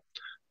result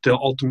to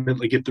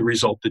ultimately get the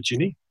result that you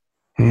need.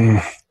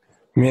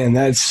 Man,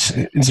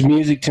 it's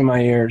music to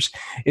my ears.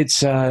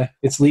 It's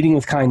leading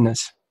with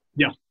kindness.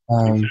 Yeah,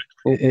 exactly.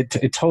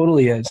 It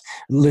totally is.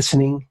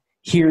 Listening,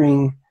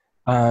 hearing,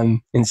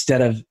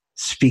 instead of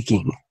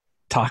speaking,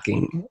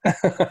 talking.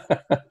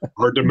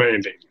 Or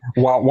demanding.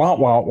 Wah, wah,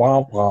 wah,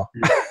 wah, wah.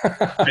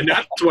 And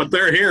that's what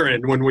they're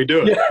hearing when we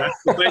do it. Yeah.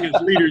 That's the thing as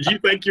leaders. You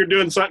think you're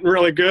doing something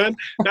really good.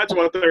 That's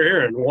what they're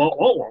hearing. Wah,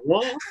 wah, wah,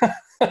 wah.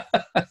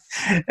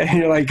 And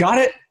you're like, got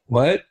it?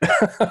 What?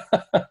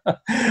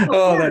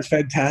 Oh, that's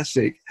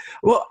fantastic.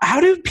 Well, how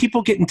do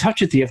people get in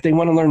touch with you if they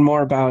want to learn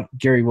more about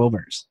Gary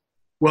Wilbers?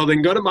 Well,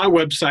 then go to my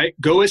website,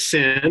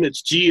 GoAscend.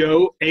 It's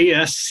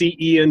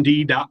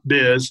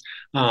GoAscend.biz.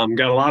 Got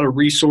a lot of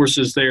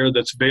resources there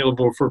that's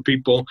available for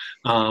people.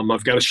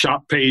 I've got a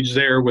shop page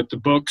there with the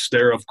books.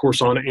 They're, of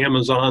course, on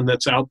Amazon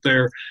that's out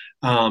there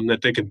that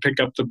they can pick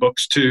up the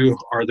books too,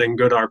 or they can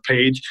go to our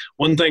page.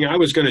 One thing I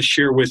was going to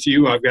share with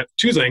you, I've got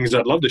two things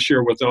I'd love to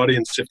share with the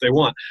audience if they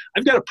want.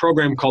 I've got a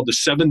program called the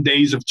 7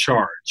 Days of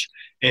Charge.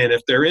 And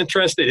if they're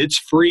interested, it's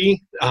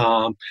free.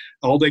 All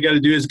they got to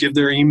do is give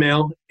their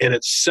email, and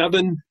it's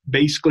 7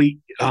 basically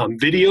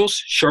videos,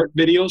 short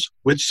videos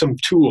with some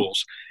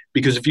tools.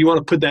 Because if you want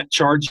to put that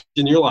charge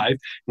in your life,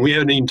 and we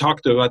haven't even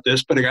talked about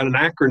this, but I got an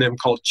acronym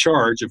called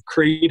CHARGE of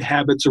create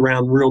habits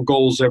around real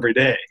goals every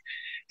day.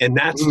 And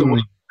that's the way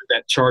to put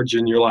that charge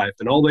in your life.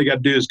 And all they got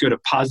to do is go to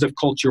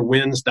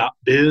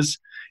positiveculturewins.biz.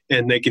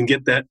 And they can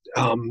get that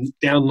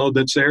download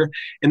that's there.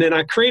 And then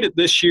I created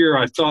this year,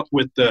 I thought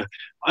with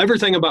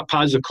everything about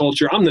positive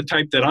culture, I'm the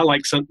type that I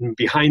like something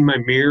behind my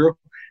mirror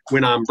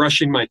when I'm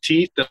brushing my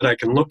teeth that I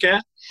can look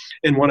at.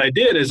 And what I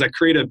did is I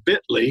created a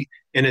bit.ly,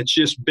 and it's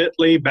just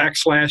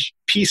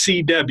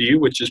bit.ly/PCW,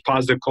 which is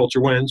Positive Culture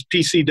Wins,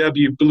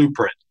 PCW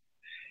Blueprint.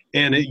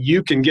 And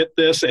you can get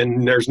this,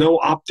 and there's no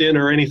opt-in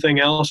or anything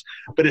else,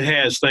 but it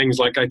has things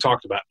like I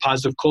talked about.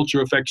 Positive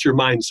culture affects your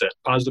mindset.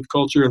 Positive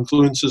culture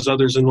influences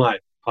others in life.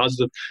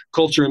 Positive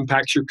culture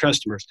impacts your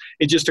customers.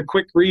 It's just a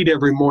quick read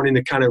every morning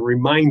to kind of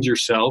remind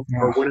yourself,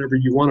 or whenever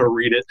you want to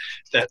read it,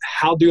 that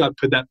how do I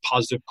put that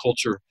positive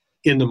culture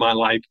into my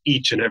life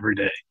each and every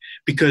day?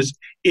 Because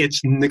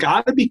it's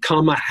got to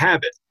become a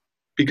habit,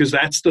 because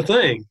that's the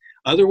thing.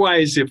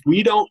 Otherwise, if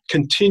we don't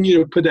continue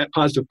to put that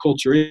positive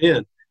culture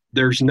in,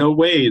 there's no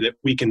way that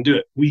we can do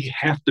it. We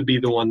have to be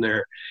the one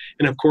there.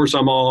 And of course,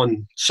 I'm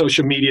on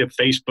social media,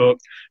 Facebook,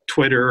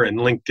 Twitter, and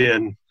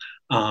LinkedIn.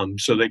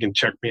 So they can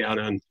check me out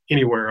on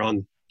anywhere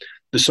on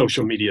the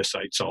social media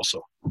sites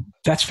also.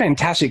 That's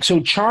fantastic.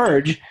 So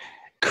CHARGE,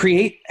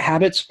 create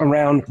habits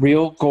around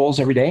real goals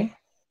every day?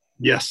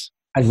 Yes.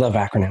 I love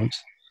acronyms.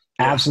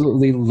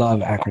 Absolutely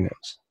love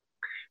acronyms.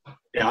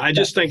 Yeah, I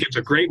just think it's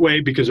a great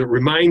way because it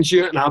reminds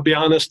you, and I'll be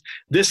honest,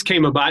 this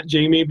came about,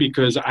 Jamie,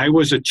 because I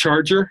was a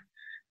charger,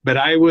 but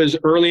I was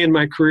early in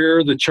my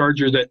career the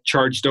charger that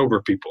charged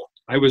over people.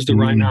 I was the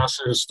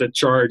rhinoceros that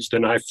charged,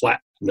 and I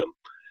flattened them.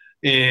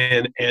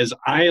 And as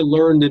I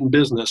learned in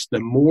business, the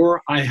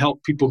more I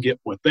help people get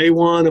what they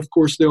want, of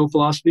course, the old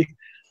philosophy,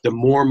 the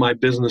more my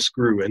business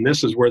grew. And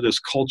this is where this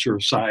culture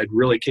side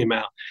really came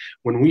out.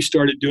 When we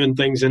started doing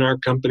things in our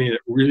company that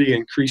really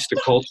increased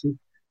the culture,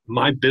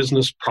 my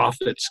business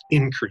profits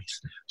increased.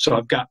 So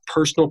I've got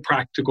personal,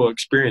 practical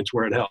experience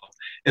where it helped.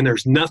 And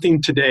there's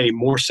nothing today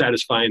more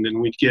satisfying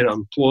than we get an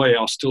employee.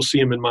 I'll still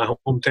see them in my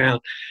hometown,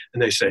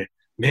 and they say,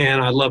 man,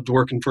 I loved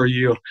working for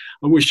you.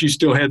 I wish you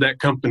still had that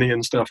company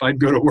and stuff. I'd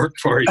go to work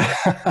for you.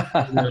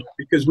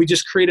 Because we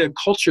just created a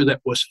culture that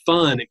was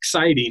fun,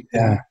 exciting,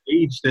 and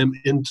engaged them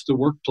into the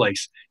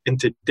workplace. And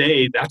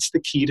today, that's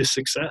the key to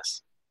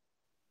success.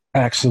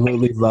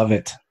 Absolutely love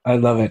it. I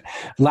love it.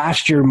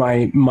 Last year,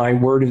 my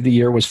word of the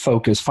year was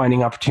focus,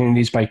 finding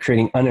opportunities by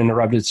creating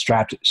uninterrupted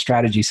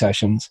strategy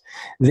sessions.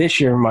 This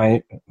year,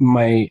 my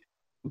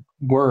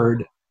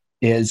word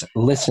is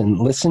listen.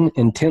 Listen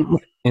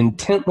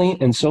intently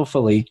and so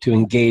fully to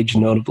engage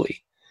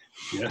notably.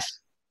 Yes.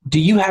 Do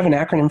you have an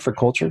acronym for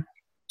culture?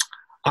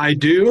 I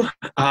do.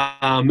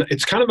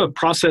 It's kind of a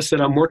process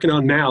that I'm working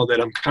on now that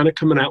I'm kind of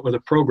coming out with a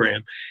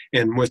program.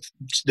 And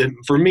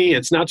for me,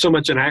 it's not so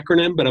much an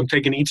acronym, but I'm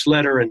taking each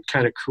letter and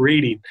kind of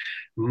creating.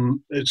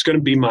 It's going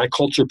to be my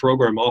culture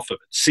program off of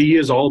it. C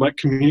is all about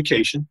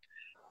communication.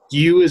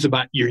 U is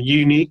about your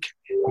unique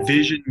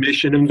vision,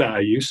 mission, and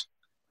values.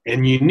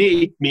 And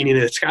unique, meaning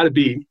it's got to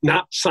be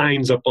not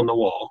signs up on the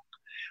wall.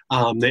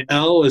 The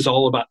L is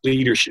all about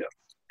leadership.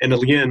 And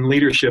again,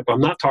 leadership,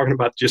 I'm not talking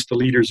about just the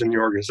leaders in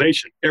your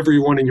organization.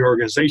 Everyone in your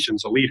organization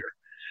is a leader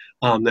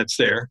that's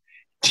there.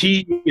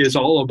 T is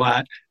all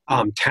about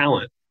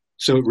talent.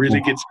 So it really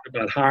gets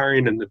about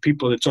hiring and the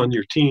people that's on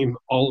your team,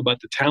 all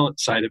about the talent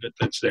side of it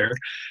that's there.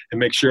 And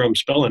make sure I'm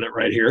spelling it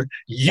right here.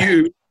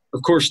 U,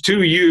 of course,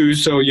 2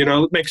 U's. So,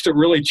 it makes it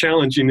really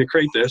challenging to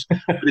create this.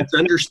 But it's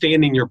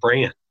understanding your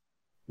brand.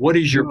 What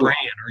is your brand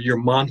or your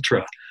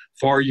mantra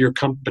for your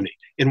company?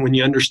 And when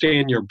you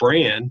understand your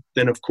brand,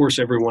 then of course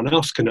everyone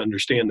else can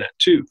understand that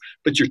too.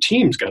 But your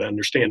team's got to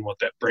understand what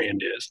that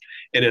brand is.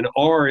 And an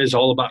R is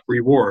all about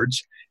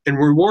rewards. And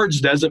rewards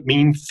doesn't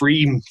mean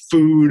free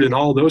food and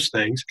all those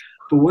things,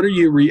 but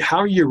how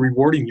are you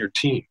rewarding your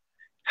team?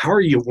 How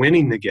are you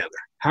winning together?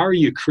 How are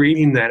you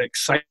creating that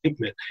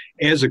excitement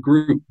as a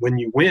group? When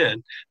you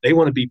win, they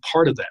want to be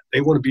part of that. They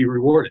want to be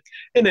rewarded.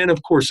 And then,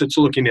 of course, it's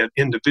looking at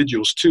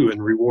individuals too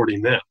and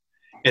rewarding them.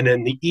 And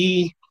then the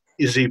E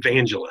is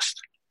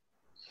evangelist.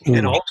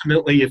 And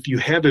ultimately, if you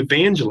have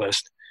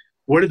evangelists,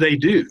 what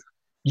do?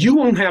 You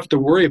won't have to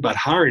worry about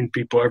hiring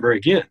people ever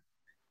again.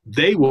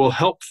 They will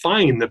help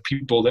find the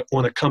people that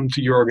want to come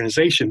to your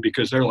organization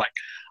because they're like,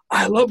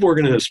 I love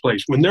working in this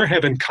place. When they're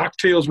having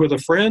cocktails with a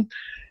friend,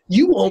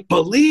 you won't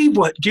believe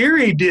what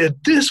Gary did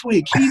this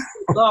week. He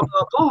blah,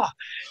 blah, blah.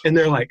 And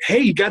they're like, hey,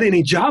 you got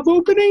any job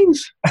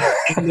openings?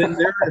 And then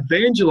they're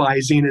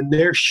evangelizing and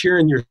they're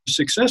sharing your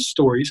success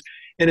stories.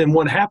 And then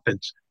what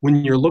happens?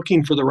 When you're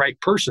looking for the right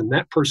person,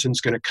 that person's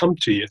going to come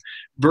to you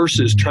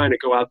versus trying to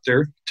go out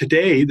there.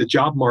 Today, the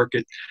job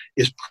market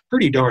is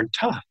pretty darn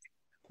tough.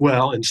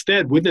 Well,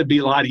 instead, wouldn't it be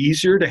a lot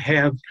easier to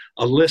have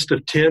a list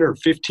of 10 or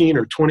 15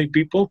 or 20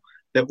 people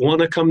that want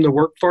to come to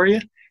work for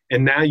you?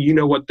 And now you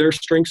know what their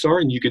strengths are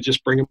and you could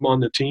just bring them on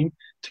the team.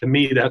 To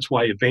me, that's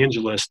why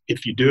evangelist,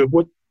 if you do it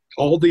with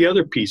all the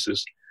other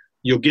pieces,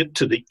 you'll get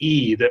to the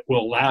E that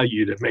will allow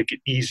you to make it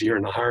easier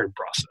in the hiring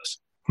process.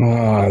 Oh,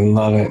 I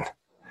love it.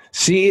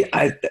 See,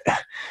 I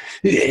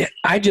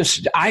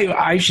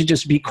should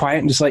just be quiet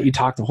and just let you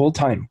talk the whole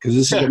time because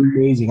this is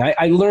amazing.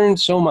 I learn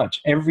so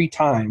much every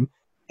time,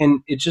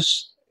 and it's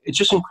just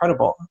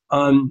incredible.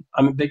 I'm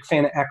a big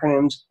fan of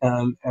acronyms.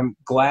 I'm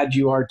glad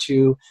you are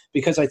too,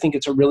 because I think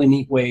it's a really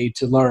neat way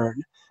to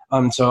learn.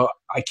 So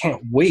I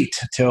can't wait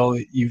till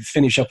you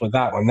finish up with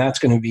that one. That's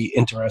going to be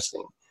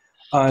interesting.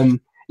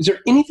 Is there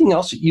anything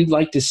else that you'd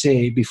like to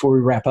say before we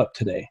wrap up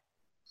today?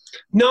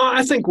 No,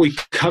 I think we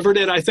covered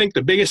it. I think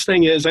the biggest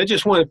thing is I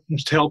just want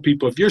to tell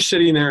people, if you're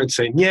sitting there and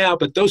saying, yeah,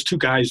 but those two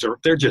guys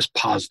they're just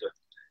positive.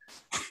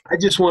 I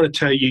just want to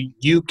tell you,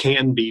 you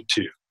can be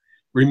too.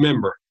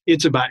 Remember,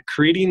 it's about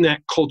creating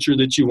that culture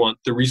that you want,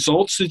 the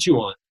results that you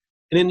want,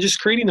 and then just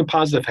creating the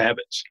positive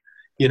habits,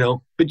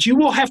 But you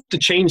will have to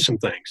change some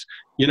things,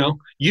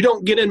 You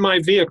don't get in my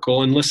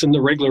vehicle and listen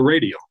to regular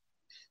radio,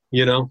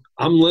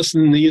 I'm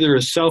listening to either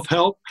a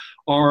self-help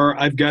or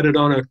I've got it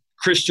on a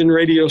Christian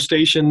radio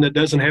station that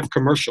doesn't have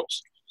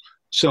commercials.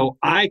 So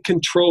I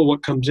control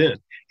what comes in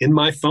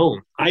my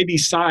phone. I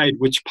decide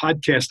which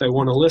podcast I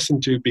want to listen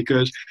to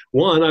because,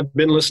 one, I've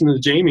been listening to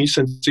Jamie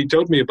since he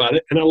told me about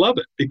it, and I love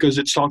it because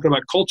it's talking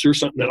about culture,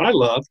 something that I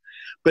love,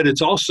 but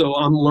it's also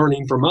I'm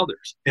learning from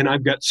others. And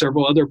I've got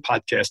several other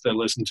podcasts I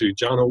listen to.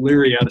 John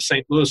O'Leary out of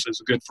St. Louis is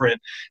a good friend.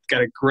 He's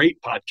got a great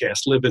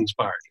podcast, Live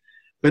Inspired.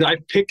 But I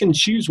pick and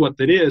choose what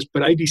that is,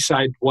 but I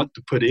decide what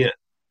to put in.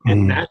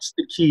 And that's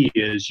the key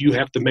is you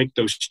have to make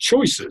those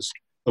choices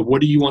of what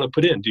do you want to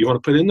put in? Do you want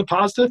to put in the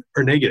positive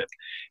or negative?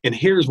 And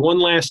here's one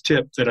last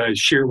tip that I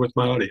share with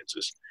my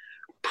audiences.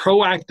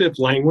 Proactive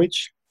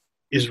language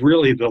is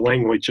really the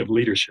language of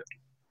leadership.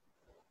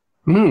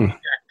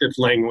 Reactive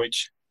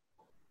language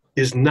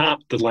is not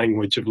the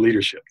language of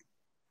leadership.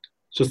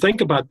 So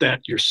think about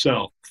that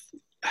yourself.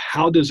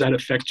 How does that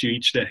affect you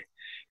each day?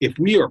 If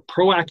we are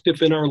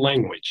proactive in our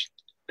language,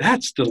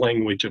 that's the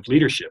language of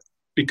leadership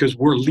because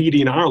we're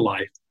leading our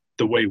life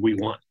the way we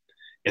want.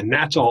 And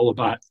that's all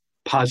about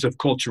positive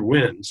culture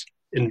wins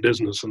in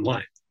business and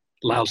life.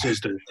 Allows us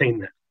to attain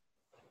that.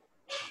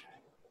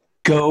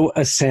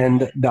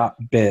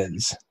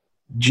 GoAscend.biz.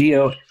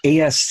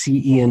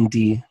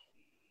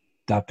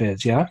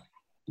 GoAscend.biz, yeah?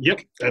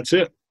 Yep, that's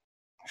it.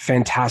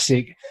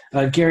 Fantastic.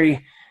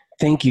 Gary,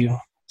 thank you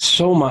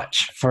so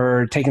much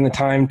for taking the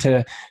time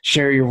to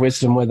share your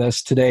wisdom with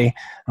us today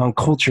on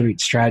Culture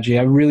Eats Strategy.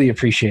 I really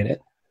appreciate it.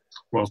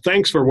 Well,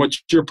 thanks for what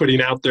you're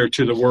putting out there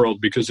to the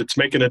world because it's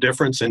making a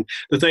difference. And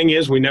the thing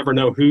is, we never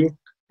know who,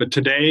 but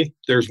today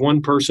there's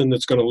one person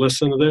that's going to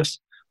listen to this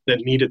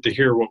that needed to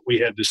hear what we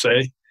had to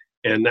say.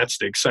 And that's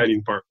the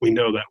exciting part. We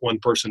know that one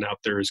person out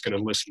there is going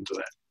to listen to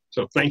that.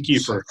 So thank you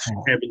for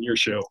having your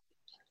show.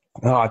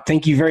 Oh,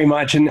 thank you very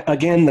much. And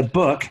again, the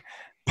book,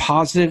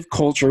 Positive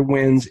Culture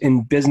Wins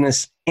in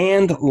Business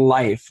and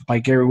Life by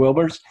Gary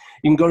Wilbers.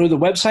 You can go to the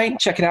website,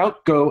 check it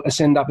out,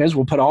 GoAscend.biz.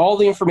 We'll put all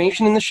the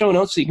information in the show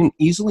notes so you can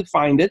easily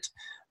find it.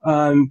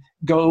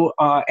 Go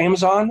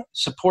Amazon,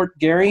 support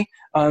Gary,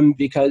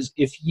 because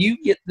if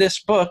you get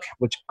this book,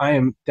 which I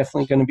am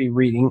definitely going to be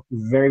reading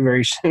very,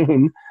 very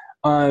soon,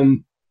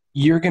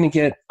 you're going to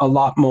get a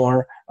lot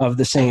more of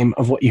the same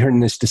of what you heard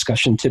in this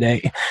discussion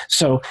today.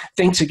 So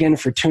thanks again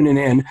for tuning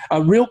in.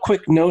 A real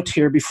quick note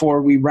here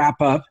before we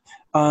wrap up.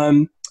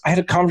 I had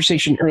a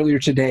conversation earlier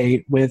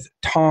today with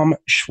Tom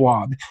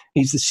Schwab.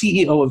 He's the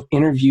CEO of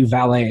Interview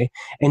Valet,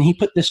 and he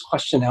put this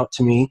question out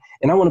to me,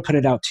 and I want to put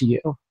it out to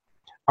you.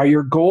 Are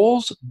your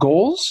goals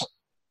goals,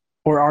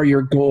 or are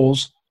your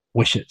goals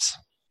wishes?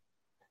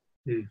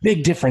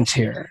 Big difference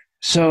here.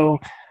 So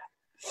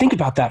think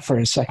about that for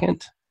a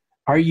second.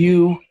 Are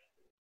you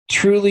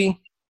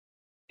truly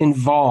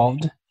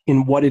involved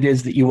in what it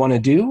is that you want to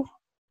do,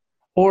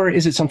 or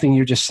is it something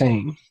you're just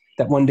saying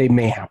that one day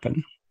may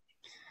happen?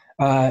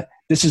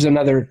 This is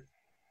another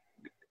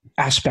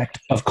aspect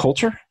of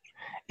culture,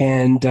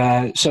 And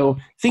so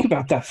think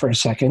about that for a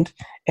second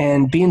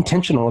and be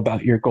intentional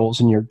about your goals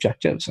and your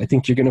objectives. I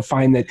think you're going to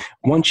find that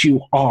once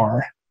you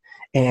are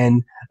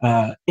and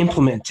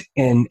implement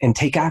and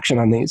take action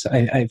on these,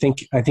 I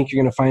think you're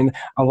going to find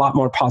a lot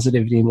more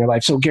positivity in your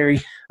life. So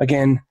Gary,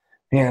 again,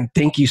 man,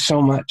 thank you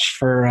so much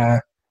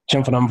for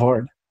jumping on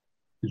board.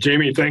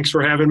 Jamie, thanks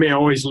for having me. I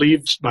always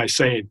leave by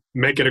saying,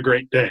 make it a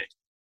great day.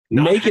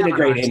 Make it a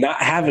great day,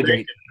 not have a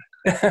great day.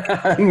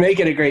 Make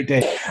it a great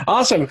day.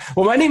 Awesome.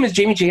 Well, my name is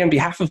Jamie J. On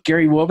behalf of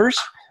Gary Wilbers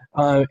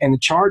and the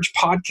Charge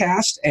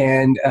Podcast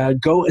and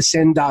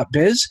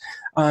GoAscend.biz.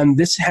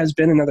 This has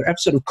been another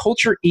episode of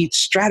Culture Eats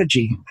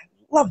Strategy.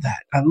 I love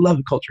that. I love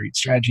Culture Eats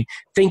Strategy.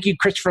 Thank you,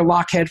 Christopher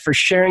Lochhead, for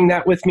sharing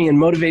that with me and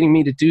motivating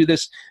me to do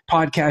this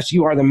podcast.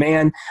 You are the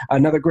man.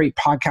 Another great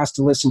podcast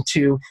to listen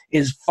to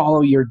is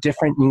Follow Your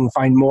Different. You can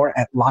find more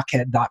at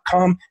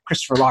lochhead.com.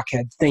 Christopher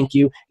Lochhead, thank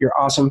you. You're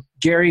awesome.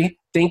 Gary,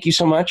 thank you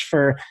so much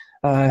for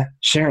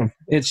sharing.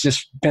 It's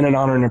just been an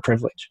honor and a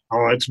privilege.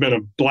 Oh, it's been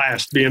a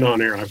blast being on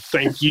here.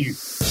 Thank you.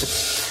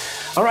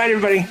 All right,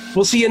 everybody.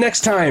 We'll see you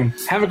next time.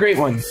 Have a great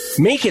one.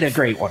 Make it a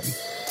great one.